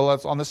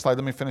 that's on this slide.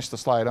 Let me finish the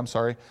slide. I'm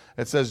sorry.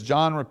 It says,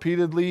 John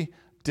repeatedly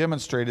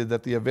demonstrated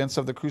that the events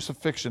of the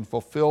crucifixion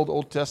fulfilled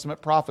Old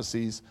Testament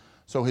prophecies,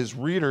 so his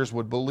readers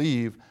would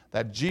believe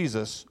that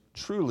Jesus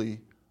truly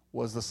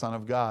was the Son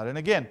of God. And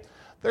again,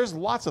 there's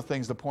lots of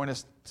things that point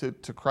us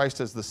to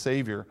Christ as the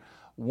Savior.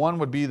 One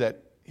would be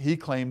that he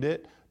claimed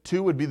it.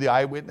 Two would be the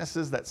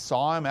eyewitnesses that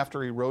saw him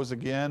after he rose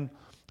again.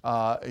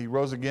 He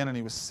rose again, and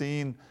he was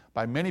seen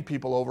by many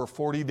people over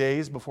 40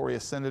 days before he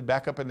ascended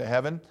back up into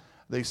heaven.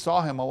 They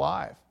saw him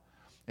alive.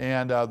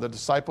 And the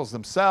disciples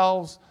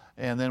themselves,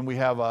 and then we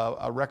have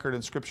a record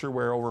in Scripture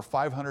where over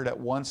 500 at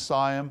once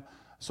saw him.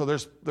 So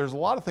there's a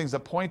lot of things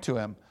that point to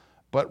him.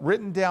 But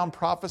written down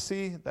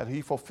prophecy that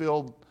he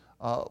fulfilled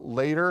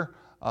later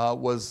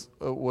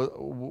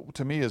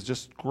to me is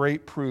just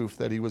great proof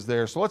that he was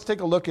there. So let's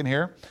take a look in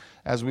here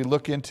as we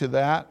look into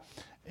that.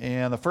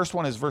 And the first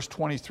one is verse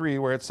 23,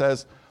 where it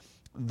says,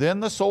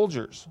 Then the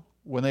soldiers,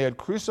 when they had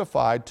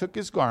crucified, took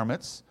his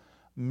garments,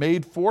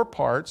 made 4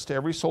 parts, to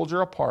every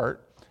soldier a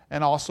part,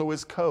 and also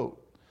his coat.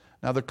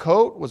 Now the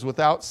coat was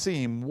without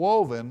seam,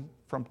 woven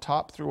from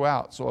top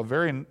throughout. So a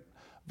very,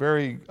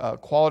 very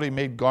quality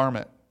made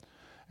garment.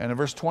 And in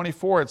verse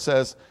 24 it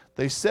says,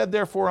 They said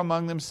therefore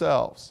among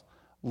themselves,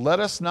 Let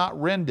us not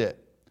rend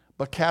it,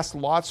 but cast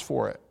lots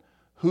for it,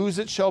 whose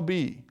it shall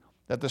be,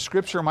 that the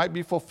scripture might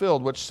be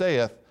fulfilled, which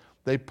saith,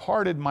 They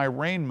parted my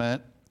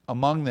raiment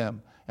among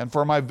them, and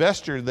for my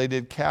vesture they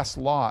did cast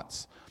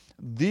lots.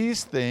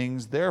 These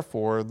things,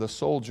 therefore, the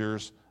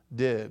soldiers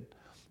did.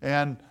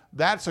 And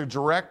that's a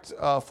direct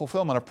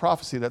fulfillment of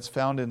prophecy that's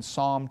found in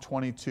Psalm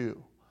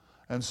 22.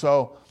 And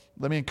so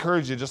let me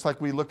encourage you, just like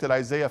we looked at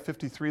Isaiah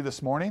 53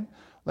 this morning,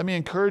 let me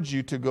encourage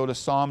you to go to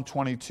Psalm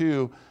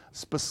 22,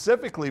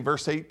 specifically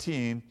verse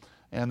 18,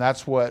 and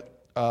that's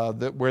what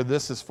where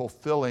this is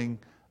fulfilling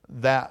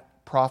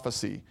that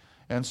prophecy.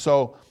 And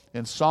so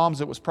in Psalms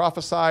it was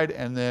prophesied,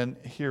 and then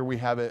here we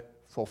have it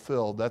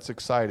fulfilled. That's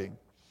exciting.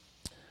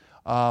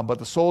 But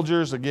the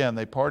soldiers, again,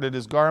 they parted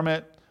his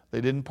garment. They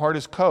didn't part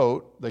his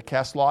coat. They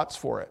cast lots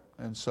for it.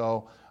 And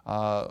so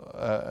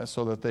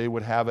so that they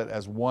would have it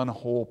as one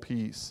whole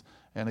piece.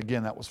 And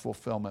again, that was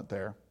fulfillment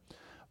there.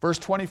 Verse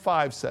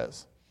 25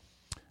 says,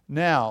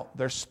 Now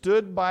there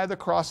stood by the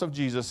cross of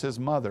Jesus his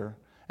mother,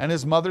 and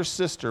his mother's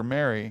sister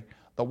Mary,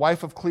 the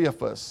wife of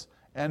Cleophas,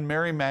 and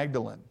Mary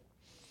Magdalene.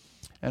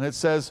 And it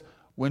says,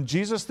 When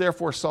Jesus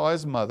therefore saw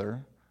his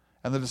mother,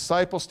 and the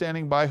disciple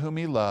standing by whom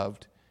he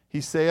loved, he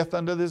saith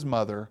unto his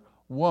mother,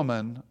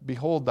 Woman,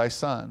 behold thy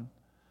son.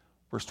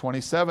 Verse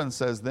 27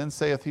 says, Then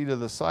saith he to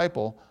the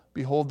disciple,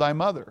 Behold thy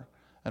mother.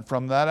 And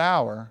from that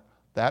hour,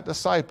 that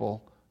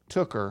disciple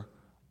took her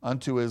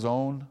unto his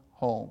own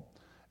home.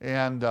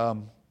 And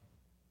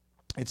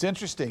it's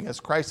interesting, as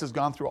Christ has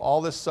gone through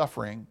all this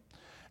suffering,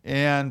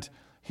 and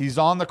he's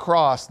on the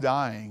cross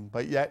dying,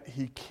 but yet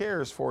he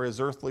cares for his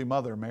earthly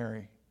mother,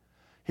 Mary.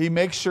 He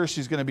makes sure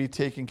she's going to be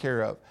taken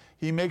care of.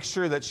 He makes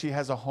sure that she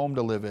has a home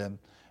to live in.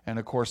 And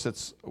of course,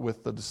 it's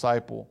with the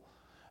disciple.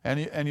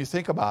 And you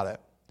think about it.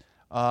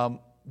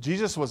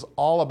 Jesus was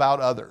all about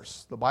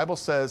others. The Bible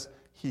says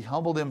he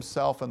humbled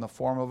himself in the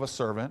form of a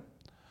servant,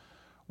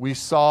 We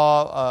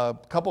saw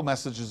a couple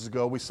messages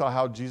ago, we saw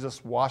how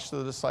Jesus washed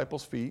the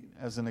disciples' feet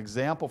as an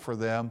example for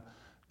them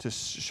to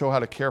show how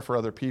to care for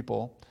other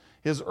people.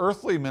 His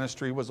earthly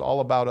ministry was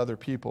all about other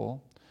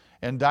people.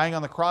 And dying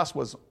on the cross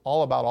was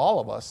all about all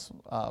of us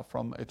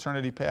from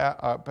eternity,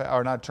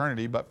 or not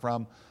eternity, but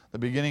from the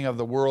beginning of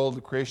the world,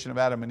 the creation of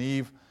Adam and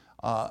Eve.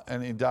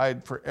 And he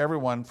died for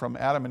everyone from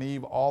Adam and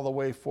Eve all the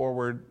way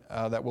forward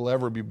that will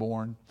ever be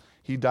born.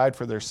 He died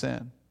for their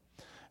sin.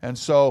 And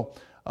so,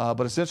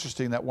 but it's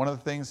interesting that one of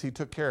the things he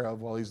took care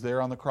of while he's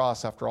there on the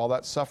cross after all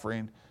that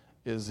suffering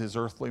is his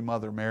earthly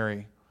mother,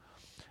 Mary.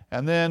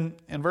 And then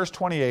in verse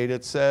 28,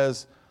 it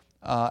says,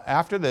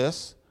 after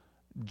this,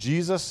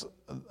 Jesus,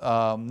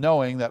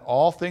 knowing that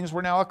all things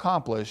were now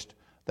accomplished,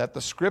 that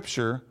the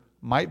scripture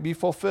might be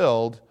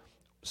fulfilled,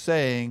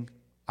 saying,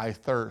 I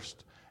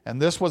thirst.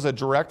 And this was a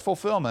direct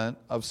fulfillment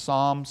of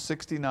Psalm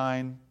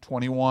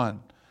 69:21.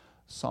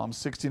 Psalm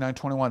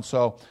 69:21.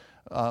 So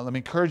let me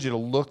encourage you to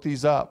look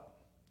these up.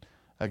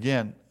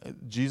 Again,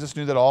 Jesus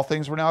knew that all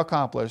things were now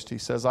accomplished. He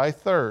says, I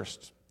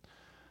thirst.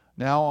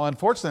 Now,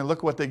 unfortunately,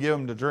 look what they give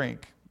him to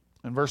drink.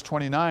 In verse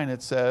 29,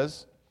 it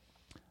says,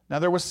 now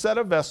there was set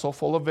a vessel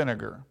full of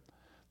vinegar.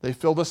 They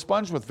filled a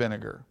sponge with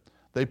vinegar.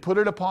 They put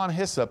it upon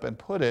hyssop and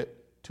put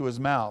it to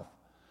his mouth.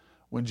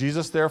 When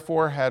Jesus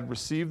therefore had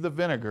received the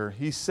vinegar,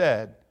 he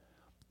said,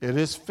 it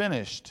is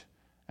finished.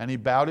 And he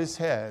bowed his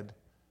head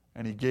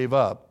and he gave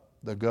up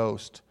the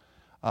ghost.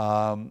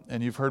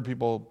 And you've heard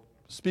people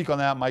speak on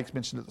that. Mike's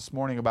mentioned it this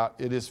morning about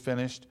it is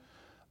finished.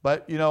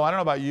 But, I don't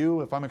know about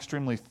you. If I'm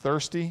extremely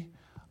thirsty,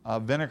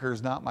 vinegar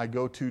is not my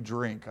go-to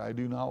drink. I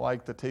do not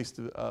like the taste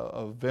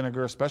of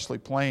vinegar, especially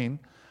plain.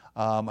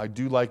 I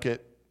do like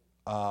it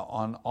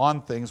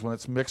on things when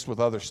it's mixed with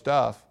other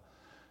stuff.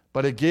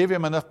 But it gave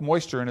him enough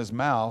moisture in his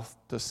mouth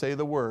to say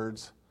the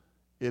words,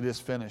 it is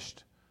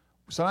finished.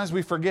 Sometimes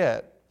we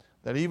forget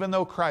that even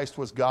though Christ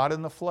was God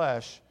in the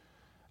flesh,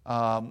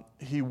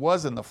 he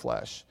was in the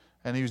flesh.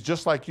 And he was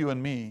just like you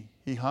and me.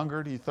 He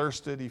hungered, he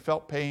thirsted, he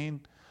felt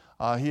pain.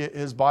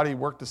 His body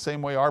worked the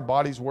same way our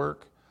bodies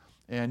work.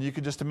 And you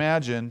could just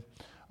imagine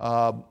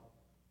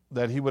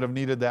that he would have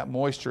needed that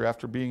moisture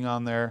after being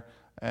on there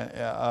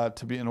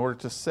in order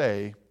to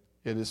say,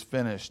 it is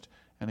finished.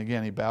 And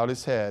again, he bowed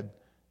his head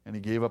and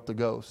he gave up the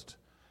ghost.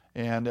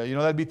 And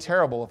that'd be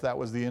terrible if that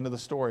was the end of the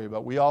story,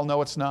 but we all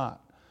know it's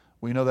not.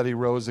 We know that he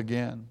rose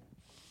again.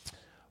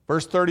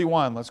 Verse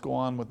 31, let's go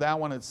on with that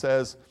one. It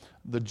says,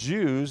 the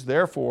Jews,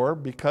 therefore,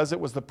 because it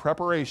was the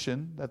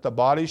preparation that the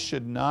body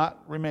should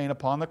not remain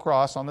upon the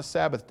cross on the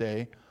Sabbath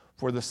day,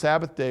 for the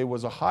Sabbath day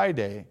was a high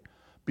day,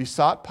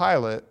 besought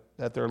Pilate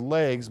that their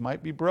legs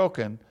might be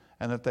broken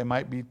and that they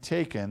might be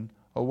taken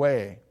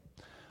away.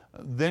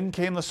 Then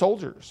came the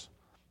soldiers,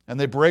 and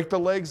they brake the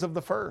legs of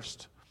the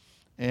first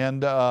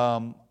and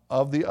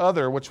of the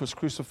other which was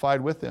crucified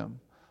with him.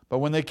 But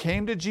when they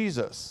came to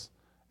Jesus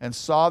and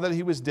saw that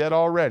he was dead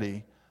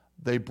already,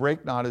 they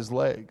brake not his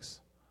legs.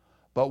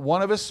 But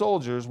one of his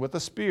soldiers with a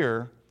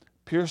spear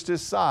pierced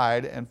his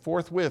side, and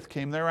forthwith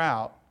came there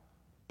out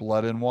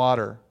blood and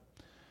water.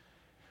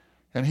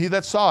 And he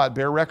that saw it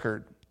bare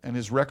record, and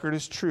his record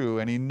is true,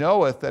 and he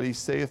knoweth that he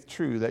saith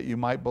true, that you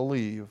might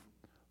believe.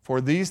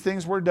 For these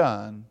things were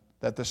done,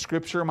 that the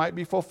scripture might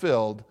be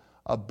fulfilled,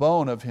 a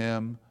bone of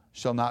him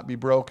shall not be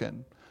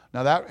broken.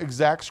 Now that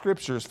exact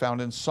scripture is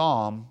found in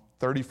Psalm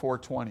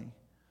 34:20.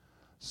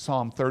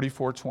 Psalm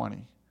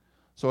 34:20.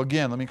 So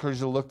again, let me encourage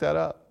you to look that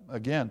up.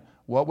 Again,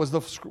 what was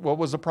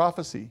the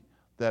prophecy?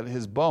 That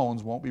his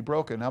bones won't be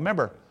broken. Now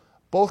remember,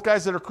 both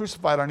guys that are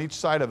crucified on each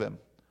side of him,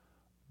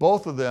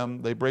 both of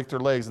them, they break their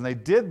legs. And they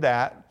did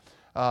that,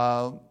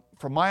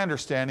 from my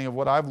understanding of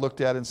what I've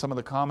looked at in some of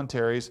the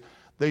commentaries,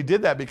 they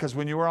did that because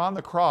when you were on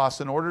the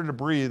cross, in order to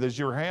breathe, as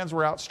your hands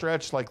were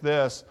outstretched like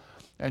this,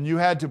 and you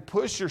had to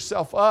push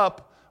yourself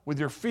up with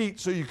your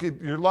feet so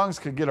your lungs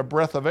could get a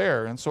breath of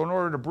air. And so in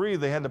order to breathe,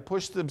 they had to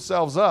push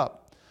themselves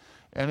up.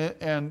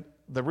 And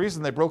the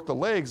reason they broke the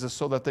legs is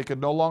so that they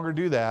could no longer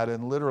do that,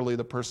 and literally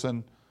the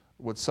person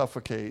would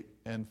suffocate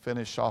and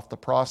finish off the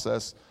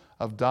process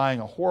of dying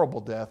a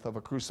horrible death of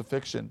a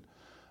crucifixion.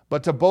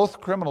 But to both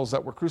criminals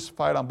that were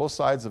crucified on both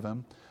sides of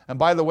him, and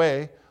by the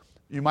way,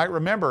 you might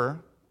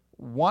remember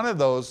one of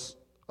those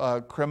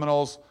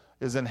criminals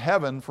is in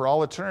heaven for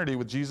all eternity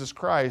with Jesus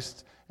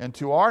Christ, and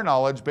to our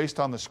knowledge, based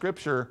on the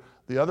scripture,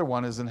 the other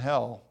one is in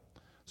hell.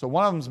 So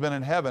one of them's been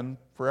in heaven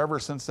forever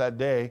since that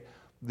day.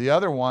 The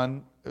other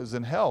one is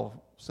in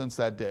hell since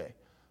that day.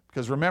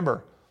 Because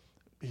remember,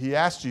 he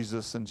asked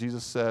Jesus, and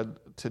Jesus said,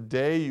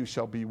 today you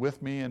shall be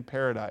with me in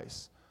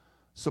paradise.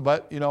 So,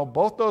 but,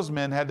 both those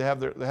men had to have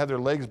their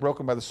legs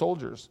broken by the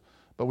soldiers.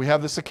 But we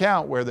have this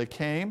account where they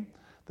came,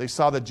 they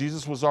saw that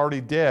Jesus was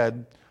already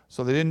dead,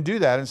 so they didn't do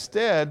that.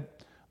 Instead,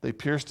 they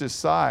pierced his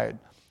side.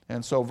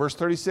 And so verse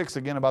 36,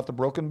 again, about the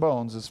broken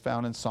bones, is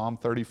found in Psalm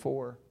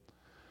 34.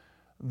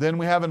 Then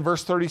we have in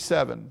verse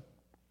 37,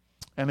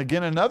 and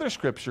again another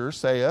scripture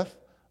saith,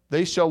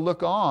 they shall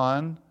look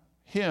on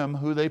him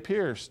who they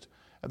pierced.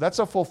 That's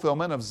a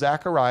fulfillment of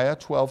Zechariah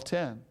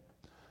 12:10.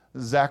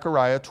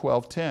 Zechariah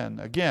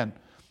 12:10. Again,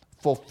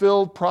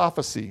 fulfilled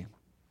prophecy.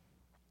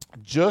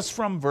 Just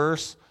from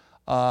verse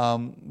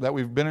that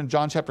we've been in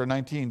John chapter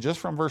 19, just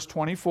from verse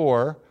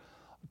 24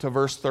 to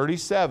verse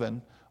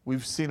 37,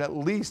 we've seen at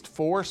least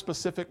 4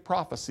 specific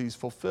prophecies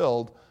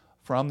fulfilled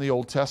from the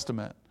Old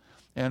Testament.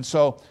 And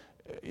so,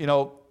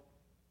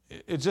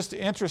 it's just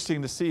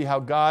interesting to see how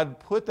God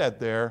put that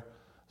there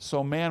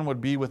so man would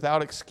be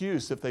without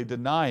excuse if they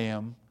deny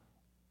him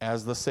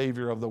as the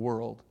Savior of the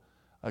world.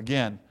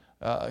 Again,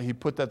 he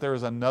put that there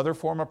as another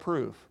form of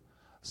proof.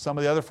 Some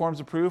of the other forms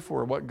of proof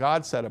were what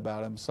God said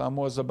about him. Some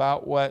was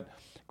about what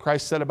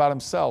Christ said about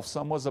himself.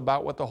 Some was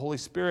about what the Holy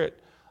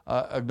Spirit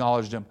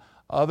acknowledged him.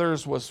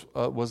 Others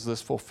was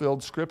this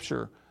fulfilled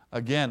Scripture.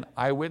 Again,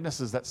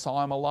 eyewitnesses that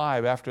saw him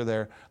alive after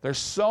there. There's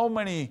so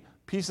many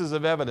pieces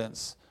of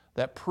evidence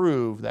that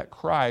prove that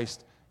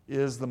Christ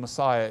is the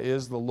Messiah,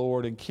 is the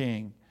Lord and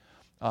King.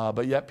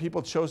 But yet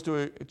people choose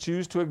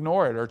to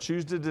ignore it or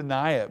choose to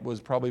deny it was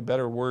probably a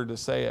better word to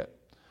say it.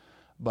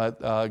 But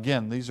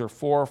again, these are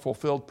 4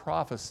 fulfilled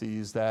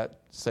prophecies that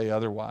say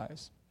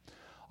otherwise.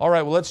 All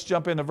right, well, let's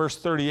jump into verse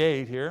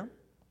 38 here.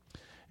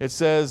 It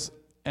says,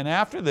 "And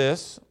after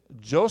this,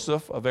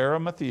 Joseph of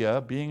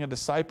Arimathea, being a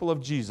disciple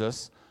of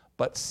Jesus,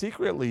 but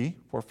secretly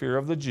for fear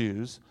of the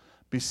Jews,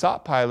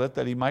 besought Pilate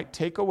that he might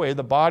take away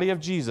the body of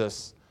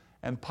Jesus,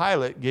 and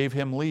Pilate gave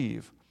him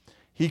leave.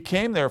 He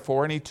came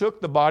therefore, and he took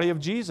the body of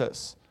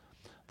Jesus.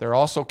 There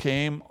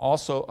came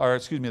also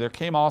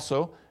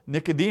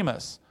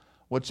Nicodemus,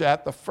 which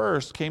at the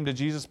first came to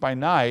Jesus by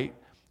night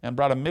and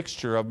brought a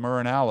mixture of myrrh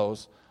and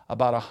aloes,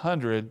 about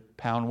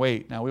 100-pound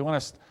weight." Now I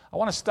want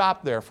to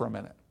stop there for a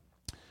minute.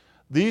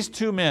 These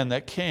 2 men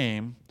that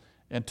came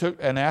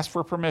and asked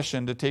for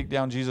permission to take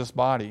down Jesus'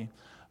 body.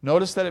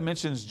 Notice that it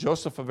mentions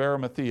Joseph of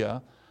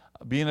Arimathea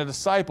being a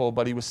disciple,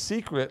 but he was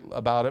secret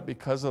about it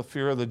because of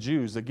fear of the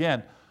Jews.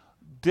 Again,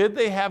 did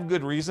they have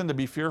good reason to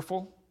be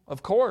fearful?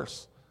 Of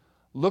course.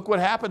 Look what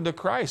happened to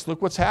Christ. Look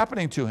what's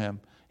happening to him.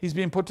 He's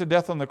being put to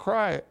death on the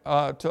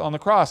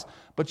cross.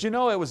 But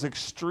it was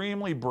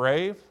extremely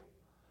brave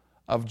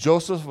of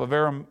Joseph of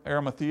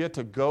Arimathea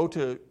to go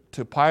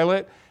to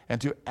Pilate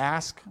and to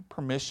ask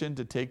permission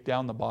to take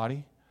down the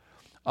body.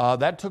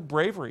 That took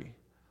bravery.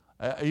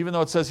 Even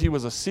though it says he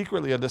was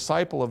secretly a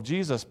disciple of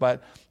Jesus,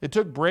 but it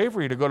took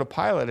bravery to go to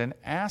Pilate and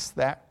ask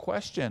that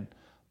question.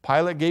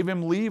 Pilate gave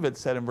him leave, it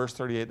said in verse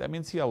 38. That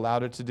means he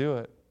allowed it to do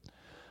it.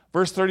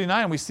 Verse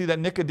 39, we see that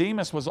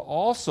Nicodemus was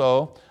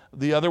also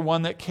the other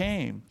one that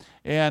came.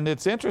 And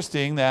it's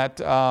interesting that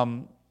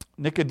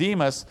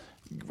Nicodemus,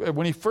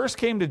 when he first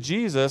came to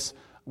Jesus,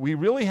 we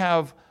really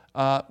have,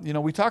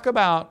 we talk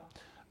about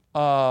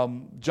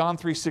John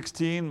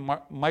 3:16,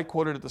 Mike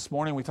quoted it this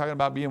morning. We talked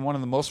about being one of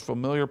the most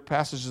familiar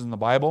passages in the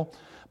Bible.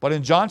 But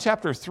in John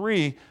chapter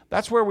 3,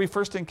 that's where we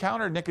first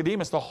encountered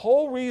Nicodemus. The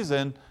whole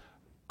reason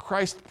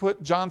Christ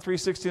put John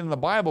 3:16 in the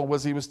Bible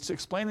was he was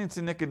explaining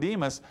to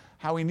Nicodemus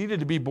how he needed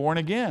to be born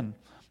again.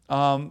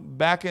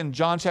 Back in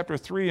John chapter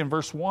 3 and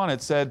verse 1,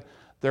 it said,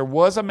 "There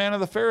was a man of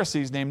the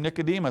Pharisees named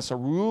Nicodemus, a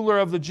ruler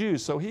of the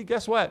Jews." So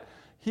guess what?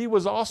 He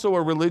was also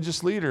a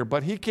religious leader,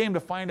 but he came to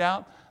find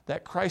out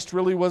that Christ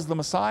really was the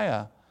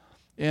Messiah.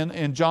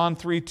 In John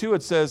 3:2,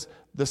 it says,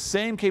 "The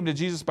same came to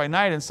Jesus by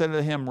night and said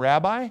to him,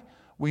 'Rabbi,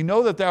 we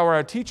know that thou art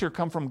a teacher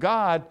come from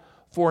God,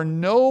 for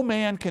no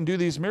man can do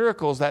these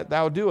miracles that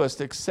thou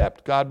doest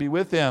except God be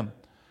with him.'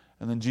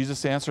 And then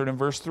Jesus answered in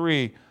verse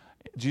 3,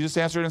 Jesus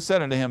answered and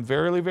said unto him,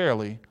 'Verily,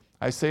 verily,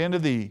 I say unto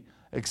thee,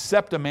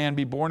 except a man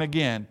be born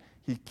again,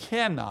 he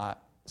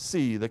cannot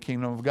see the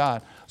kingdom of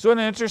God.'" So isn't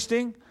it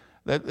interesting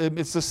that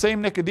it's the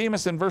same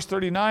Nicodemus in verse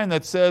 39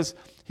 that says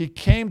he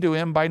came to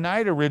him by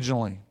night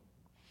originally.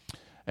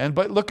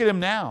 But look at him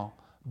now,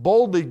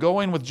 boldly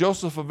going with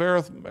Joseph of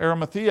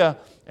Arimathea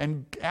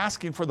and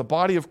asking for the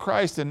body of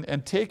Christ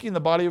and taking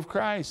the body of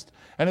Christ.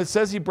 And it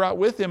says he brought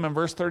with him in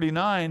verse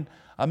 39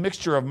 a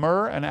mixture of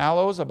myrrh and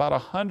aloes, about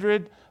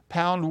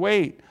 100-pound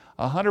weight.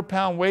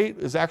 100-pound weight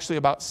is actually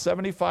about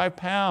 75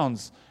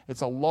 pounds.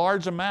 It's a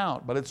large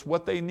amount, but it's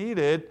what they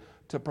needed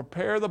to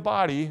prepare the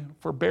body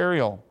for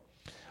burial.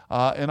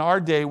 In our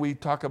day, we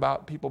talk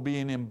about people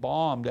being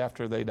embalmed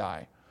after they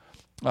die.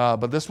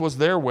 But this was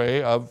their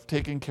way of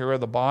taking care of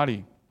the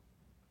body.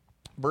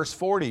 Verse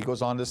 40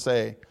 goes on to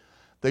say,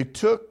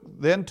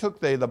 Then took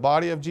they the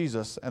body of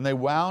Jesus, and they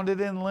wound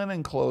it in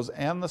linen clothes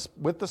and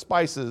with the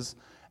spices,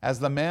 as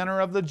the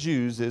manner of the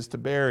Jews is to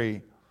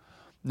bury.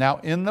 Now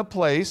in the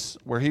place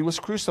where he was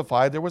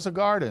crucified there was a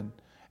garden,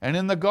 and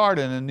in the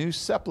garden a new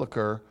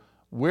sepulchre,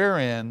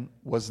 wherein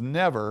was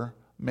never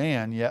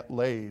man yet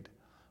laid.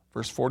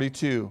 Verse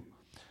 42,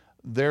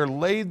 There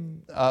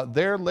laid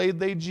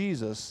they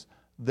Jesus,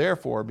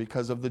 therefore,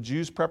 because of the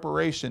Jews'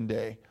 preparation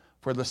day,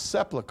 for the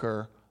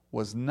sepulchre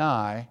was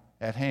nigh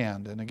at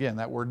hand. And again,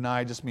 that word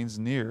nigh just means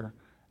near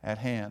at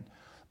hand.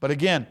 But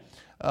again,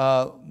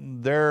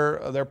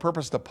 their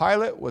purpose to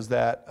Pilate was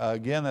that,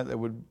 again, that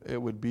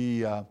it would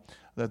be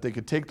that they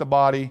could take the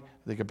body,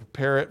 they could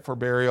prepare it for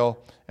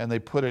burial, and they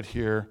put it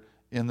here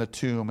in the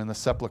tomb, in the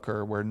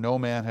sepulchre, where no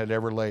man had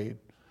ever laid.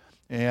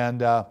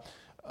 And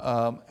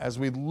as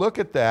we look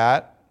at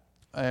that,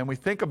 and we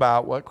think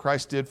about what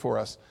Christ did for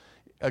us.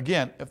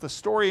 Again, if the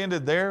story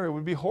ended there, it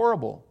would be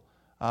horrible.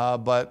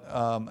 But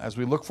as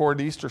we look forward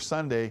to Easter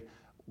Sunday,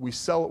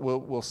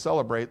 we'll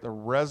celebrate the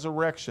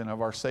resurrection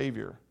of our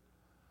Savior.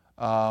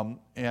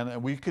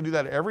 And we can do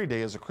that every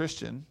day as a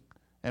Christian,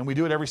 and we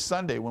do it every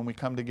Sunday when we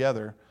come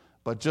together.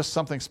 But just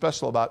something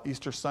special about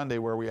Easter Sunday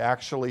where we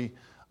actually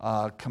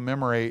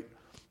commemorate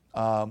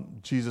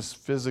Jesus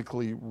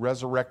physically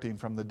resurrecting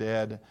from the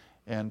dead.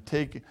 And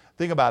think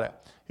about it.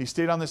 He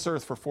stayed on this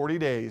earth for 40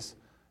 days,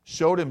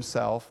 showed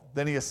himself,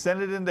 then he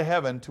ascended into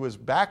heaven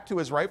back to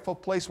his rightful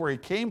place where he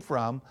came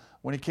from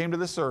when he came to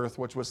this earth,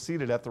 which was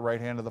seated at the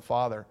right hand of the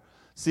Father.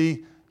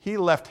 See, he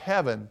left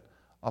heaven,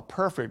 a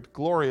perfect,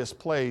 glorious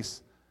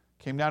place,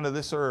 came down to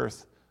this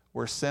earth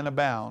where sin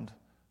abound,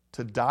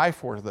 to die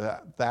for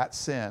that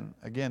sin,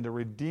 again, to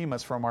redeem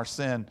us from our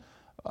sin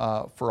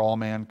for all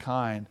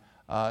mankind.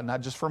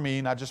 Not just for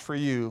me, not just for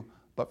you,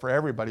 but for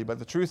everybody. But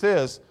the truth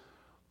is,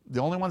 the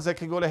only ones that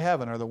can go to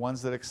heaven are the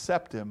ones that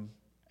accept him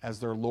as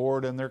their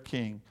Lord and their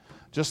King.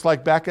 Just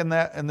like back in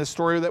the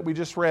story that we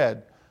just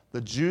read,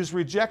 the Jews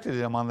rejected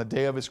him on the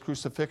day of his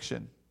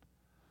crucifixion.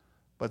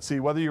 But see,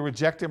 whether you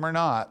reject him or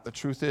not, the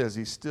truth is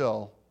he's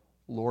still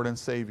Lord and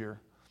Savior.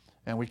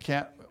 And we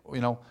can't,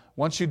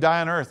 once you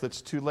die on earth,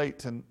 it's too late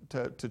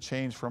to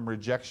change from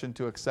rejection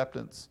to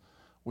acceptance.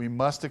 We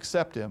must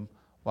accept him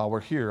while we're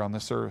here on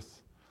this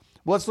earth.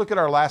 Well, let's look at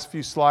our last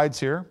few slides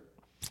here.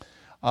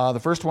 The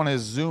first one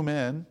is zoom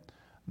in.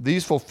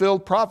 These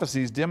fulfilled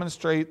prophecies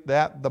demonstrate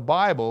that the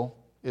Bible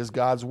is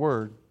God's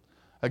Word.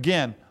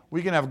 Again,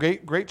 we can have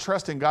great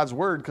trust in God's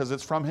Word because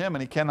it's from him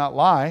and he cannot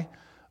lie,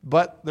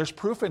 but there's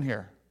proof in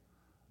here.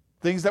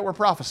 Things that were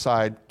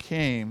prophesied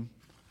came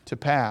to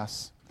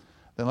pass.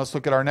 Then let's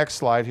look at our next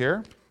slide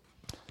here.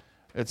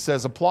 It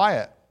says, apply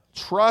it.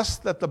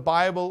 Trust that the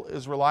Bible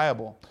is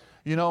reliable.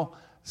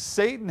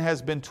 Satan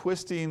has been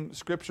twisting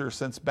Scripture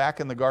since back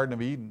in the Garden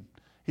of Eden.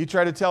 He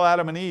tried to tell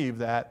Adam and Eve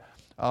that,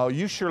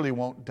 you surely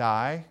won't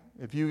die.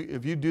 If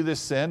you do this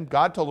sin,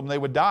 God told them they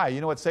would die.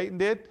 You know what Satan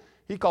did?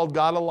 He called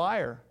God a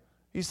liar.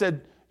 He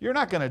said, you're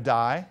not going to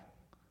die.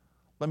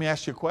 Let me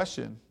ask you a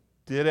question.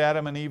 Did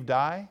Adam and Eve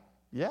die?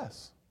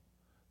 Yes.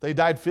 They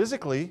died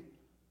physically,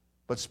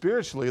 but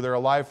spiritually they're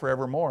alive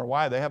forevermore.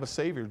 Why? They have a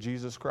Savior,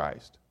 Jesus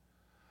Christ.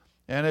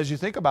 And as you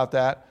think about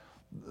that,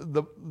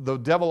 the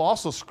devil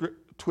also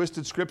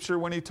twisted Scripture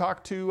when he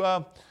talked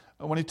to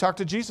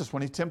Jesus,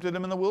 when he tempted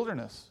him in the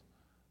wilderness.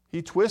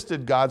 He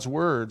twisted God's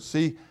words.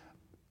 See,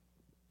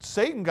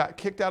 Satan got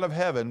kicked out of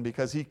heaven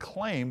because he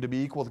claimed to be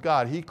equal with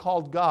God. He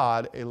called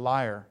God a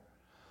liar.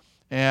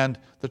 And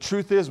the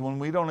truth is, when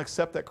we don't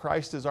accept that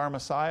Christ is our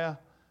Messiah,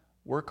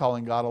 we're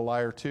calling God a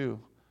liar too.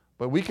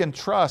 But we can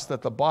trust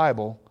that the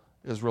Bible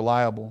is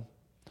reliable.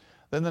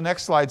 Then the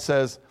next slide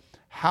says,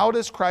 how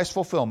does Christ's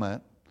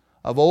fulfillment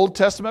of Old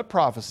Testament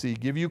prophecy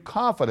give you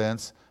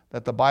confidence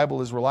that the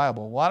Bible is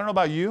reliable? Well, I don't know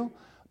about you,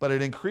 but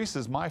it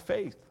increases my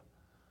faith.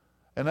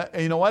 And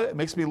you know what? It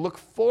makes me look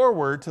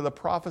forward to the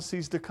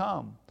prophecies to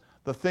come.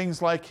 The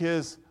things like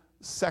his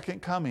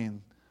second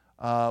coming,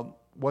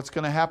 what's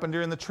going to happen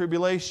during the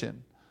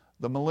tribulation,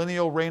 the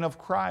millennial reign of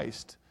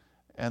Christ,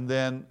 and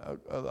then,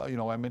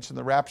 I mentioned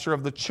the rapture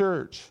of the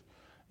church,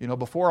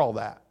 before all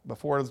that,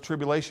 before the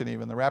tribulation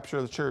even, the rapture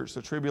of the church,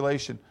 the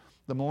tribulation,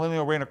 the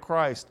millennial reign of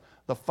Christ,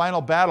 the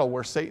final battle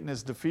where Satan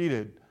is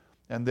defeated,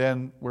 and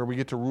then where we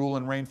get to rule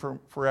and reign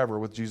forever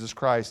with Jesus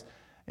Christ.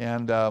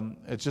 And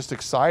it's just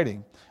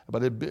exciting.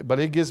 But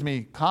it gives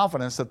me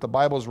confidence that the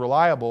Bible is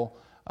reliable,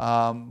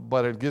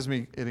 but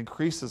it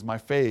increases my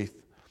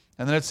faith.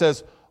 And then it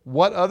says,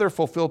 what other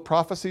fulfilled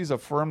prophecies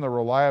affirm the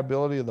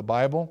reliability of the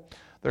Bible?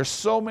 There's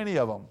so many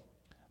of them.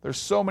 There's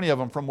so many of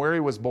them, from where he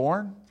was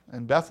born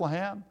in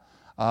Bethlehem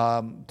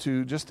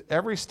to just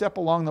every step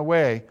along the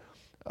way.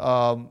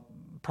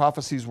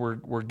 Prophecies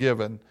were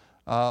given.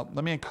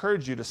 Let me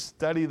encourage you to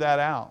study that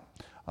out,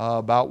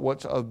 about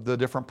what of the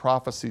different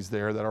prophecies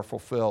there that are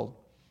fulfilled.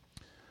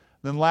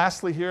 Then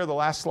lastly here, the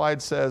last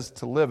slide says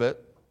to live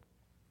it.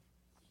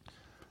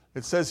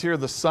 It says here,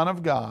 the Son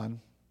of God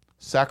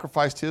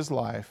sacrificed his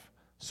life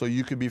so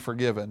you could be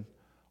forgiven.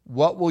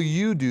 What will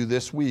you do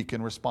this week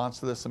in response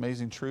to this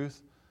amazing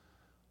truth?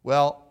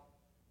 Well,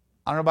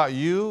 I don't know about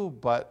you,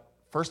 but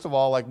first of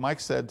all, like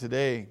Mike said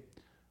today,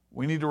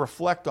 we need to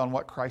reflect on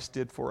what Christ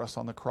did for us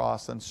on the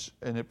cross,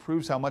 and it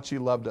proves how much he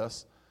loved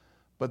us.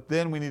 But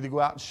then we need to go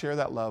out and share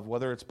that love,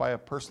 whether it's by a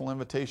personal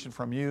invitation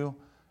from you,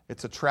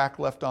 it's a tract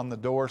left on the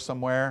door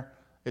somewhere,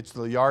 it's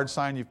the yard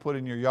sign you put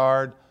in your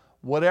yard,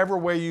 whatever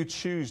way you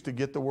choose to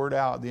get the word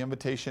out, the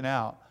invitation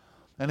out.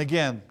 And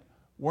again,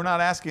 we're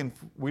not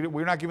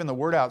giving the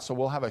word out so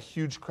we'll have a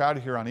huge crowd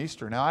here on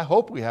Easter. Now, I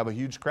hope we have a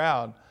huge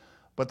crowd,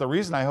 but the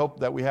reason I hope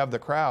that we have the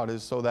crowd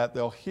is so that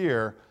they'll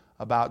hear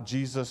about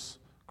Jesus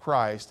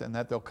Christ and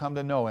that they'll come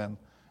to know him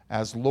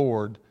as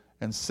Lord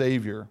and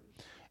Savior.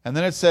 And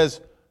then it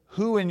says,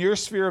 who in your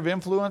sphere of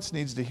influence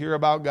needs to hear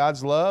about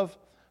God's love?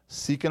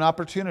 Seek an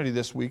opportunity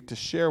this week to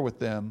share with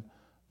them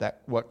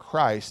what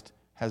Christ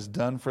has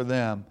done for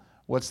them.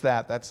 What's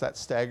that? That's that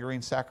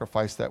staggering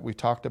sacrifice that we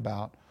talked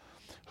about.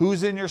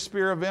 Who's in your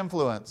sphere of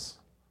influence?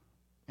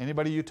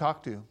 Anybody you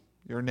talk to,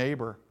 your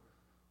neighbor,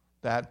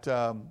 that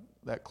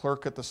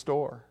clerk at the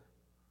store,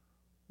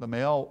 the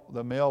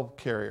mail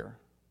carrier,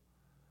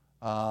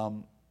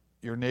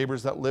 your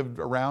neighbors that lived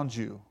around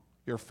you,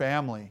 your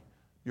family,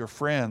 your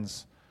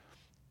friends,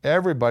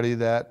 everybody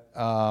that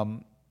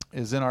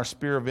is in our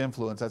sphere of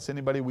influence. That's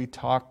anybody we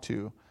talk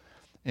to.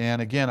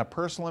 And again, a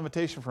personal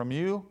invitation from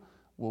you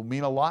will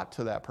mean a lot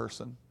to that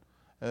person.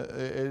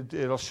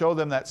 It'll show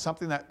them that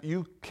something that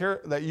you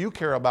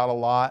care about a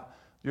lot,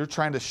 you're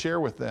trying to share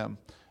with them.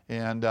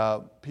 And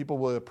people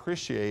will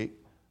appreciate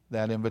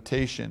that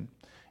invitation.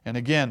 And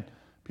again,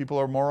 people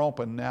are more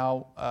open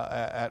now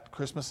at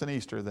Christmas and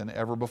Easter than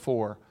ever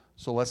before.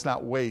 So let's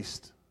not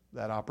waste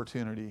that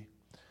opportunity.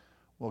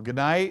 Well, good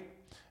night,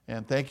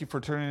 and thank you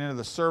for tuning into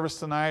the service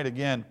tonight.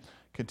 Again,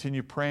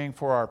 continue praying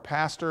for our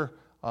pastor.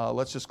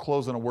 Let's just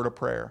close in a word of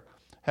prayer.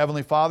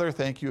 Heavenly Father,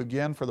 thank you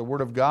again for the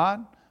Word of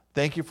God.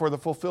 Thank you for the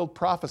fulfilled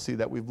prophecy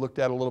that we've looked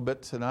at a little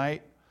bit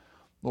tonight.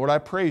 Lord, I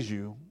praise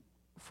you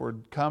for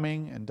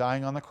coming and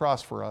dying on the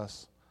cross for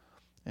us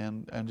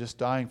and just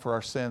dying for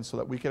our sins so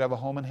that we could have a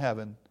home in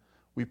heaven.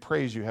 We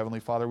praise you, Heavenly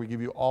Father. We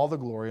give you all the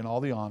glory and all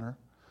the honor.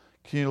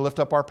 Continue to lift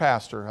up our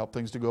pastor, help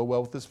things to go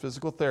well with this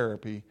physical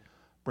therapy.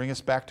 Bring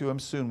us back to him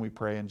soon, we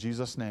pray. In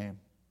Jesus' name,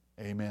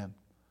 amen.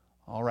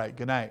 All right,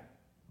 good night.